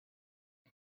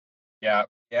 Yeah,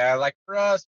 like for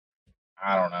us,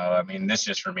 I don't know. I mean, this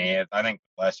just for me. I think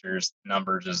lessers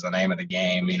numbers is the name of the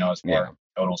game. As far as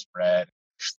total spread,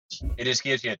 it just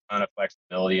gives you a ton of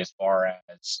flexibility as far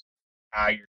as how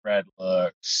your spread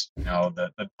looks.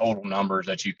 The total numbers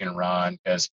that you can run,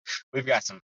 because we've got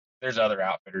there's other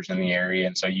outfitters in the area,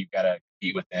 and so you've got to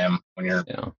compete with them when you're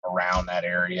around that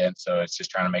area. And so it's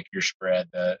just trying to make your spread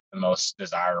the most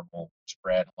desirable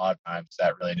spread. A lot of times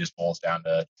that really just boils down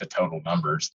to total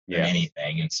numbers than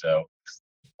anything. And so,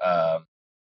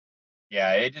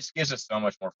 it just gives us so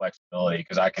much more flexibility,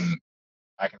 because I can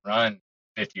run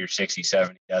 50 or 60,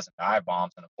 70 dozen dive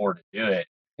bombs and afford to do it.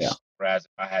 Yeah. Whereas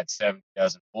if I had 70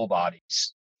 dozen full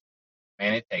bodies,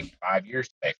 man, it'd take 5 years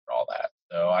to pay for all that.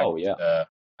 So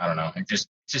I don't know. It's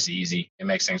just easy. It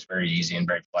makes things very easy and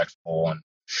very flexible, and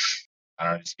I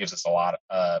don't know. It just gives us a lot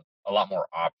more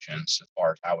options as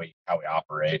far as how we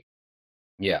operate.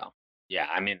 Yeah.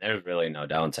 I mean, there's really no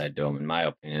downside to them, in my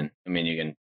opinion. I mean, you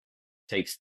can take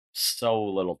so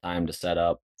little time to set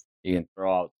up. You can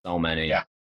throw out so many. Yeah.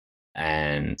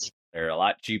 And they're a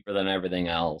lot cheaper than everything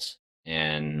else.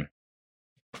 And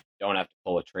don't have to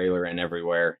pull a trailer in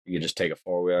everywhere. You can just take a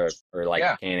 4-wheeler or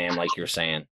a Can-Am, like you're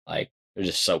saying. Like, they're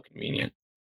just so convenient.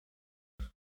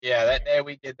 Yeah, that day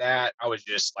we did that, I was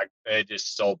just like, it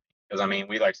just sold me. Because, I mean,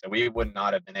 like I said, we would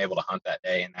not have been able to hunt that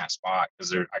day in that spot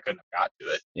because I couldn't have got to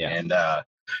it. Yeah.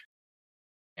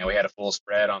 And we had a full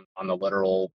spread on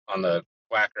the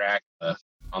quack rack,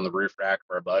 on the roof rack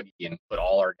for a buggy, and put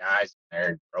all our guys in there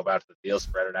and drove out to the field,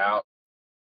 spread it out.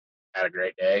 Had a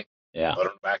great day. Yeah. Put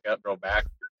them back up, drove back to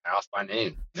the house by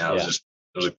noon. It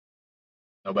was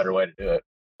no better way to do it.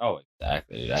 Oh,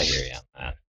 exactly, dude. I hear you on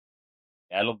that.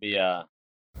 Yeah,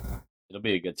 it'll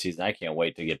be a good season. I can't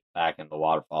wait to get back into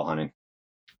waterfowl hunting.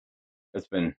 It's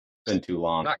been too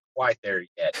long. Not quite there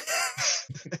yet.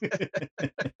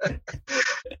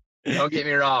 Don't get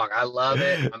me wrong. I love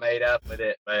it. I'm ate up with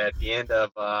it. But at the end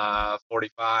of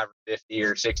 45 or 50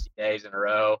 or 60 days in a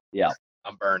row,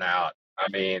 I'm burnt out. I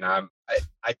mean, I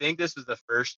think this is the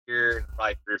first year in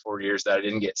probably 3 or 4 years that I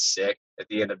didn't get sick at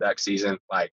the end of duck season.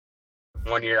 Like,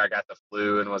 one year I got the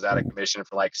flu and was out of commission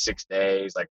for like 6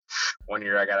 days. Like, one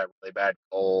year I got a really bad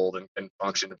cold and couldn't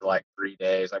function for like 3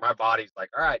 days. Like, my body's like,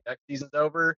 all right, duck season's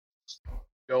over.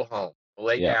 Go home.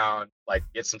 Lay down, like,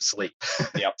 get some sleep.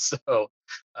 Yep. So,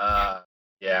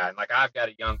 and like, I've got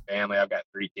a young family. I've got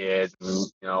 3 kids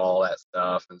and, all that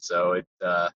stuff. And so it's,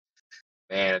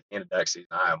 man, at the end of duck season,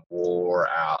 I am wore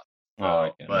out.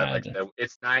 I can imagine.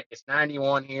 Like, it's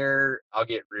 91 here. I'll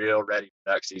get real ready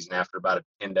for duck season after about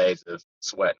 10 days of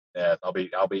sweat and death.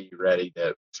 I'll be ready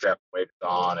to strap the waders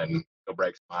on and go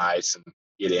break some ice and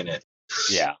get in it.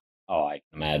 Yeah. Oh, I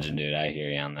can imagine, dude. I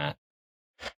hear you on that.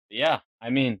 But yeah,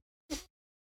 I mean,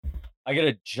 I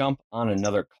gotta jump on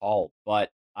another call,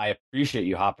 but I appreciate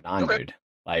you hopping on, dude.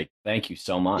 Like, thank you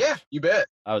so much. Yeah, you bet.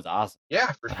 That was awesome.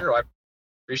 Yeah, for sure. I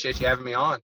appreciate you having me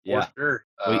on. Yeah, for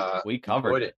sure. We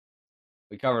covered it.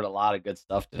 We covered a lot of good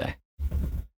stuff today.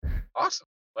 Awesome.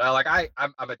 Well, like,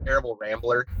 I'm a terrible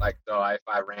rambler. Like, so if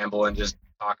I ramble and just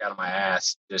talk out of my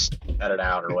ass, just cut it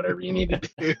out or whatever you need to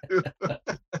do.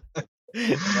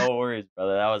 No worries,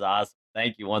 brother. That was awesome.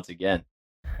 Thank you once again.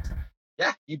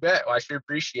 Yeah, you bet. Well, I sure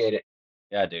appreciate it.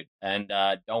 Yeah, dude. And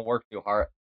don't work too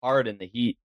hard in the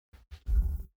heat.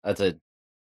 That's a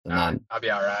I'll be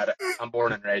all right. I'm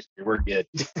born and raised here. We're good.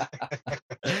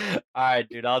 All right,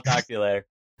 dude. I'll talk to you later.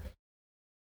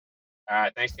 All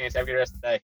right. Thanks, Chance. Have a good rest of the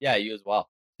day. Yeah, you as well.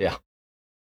 Yeah.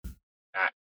 All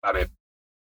right. Bye, man.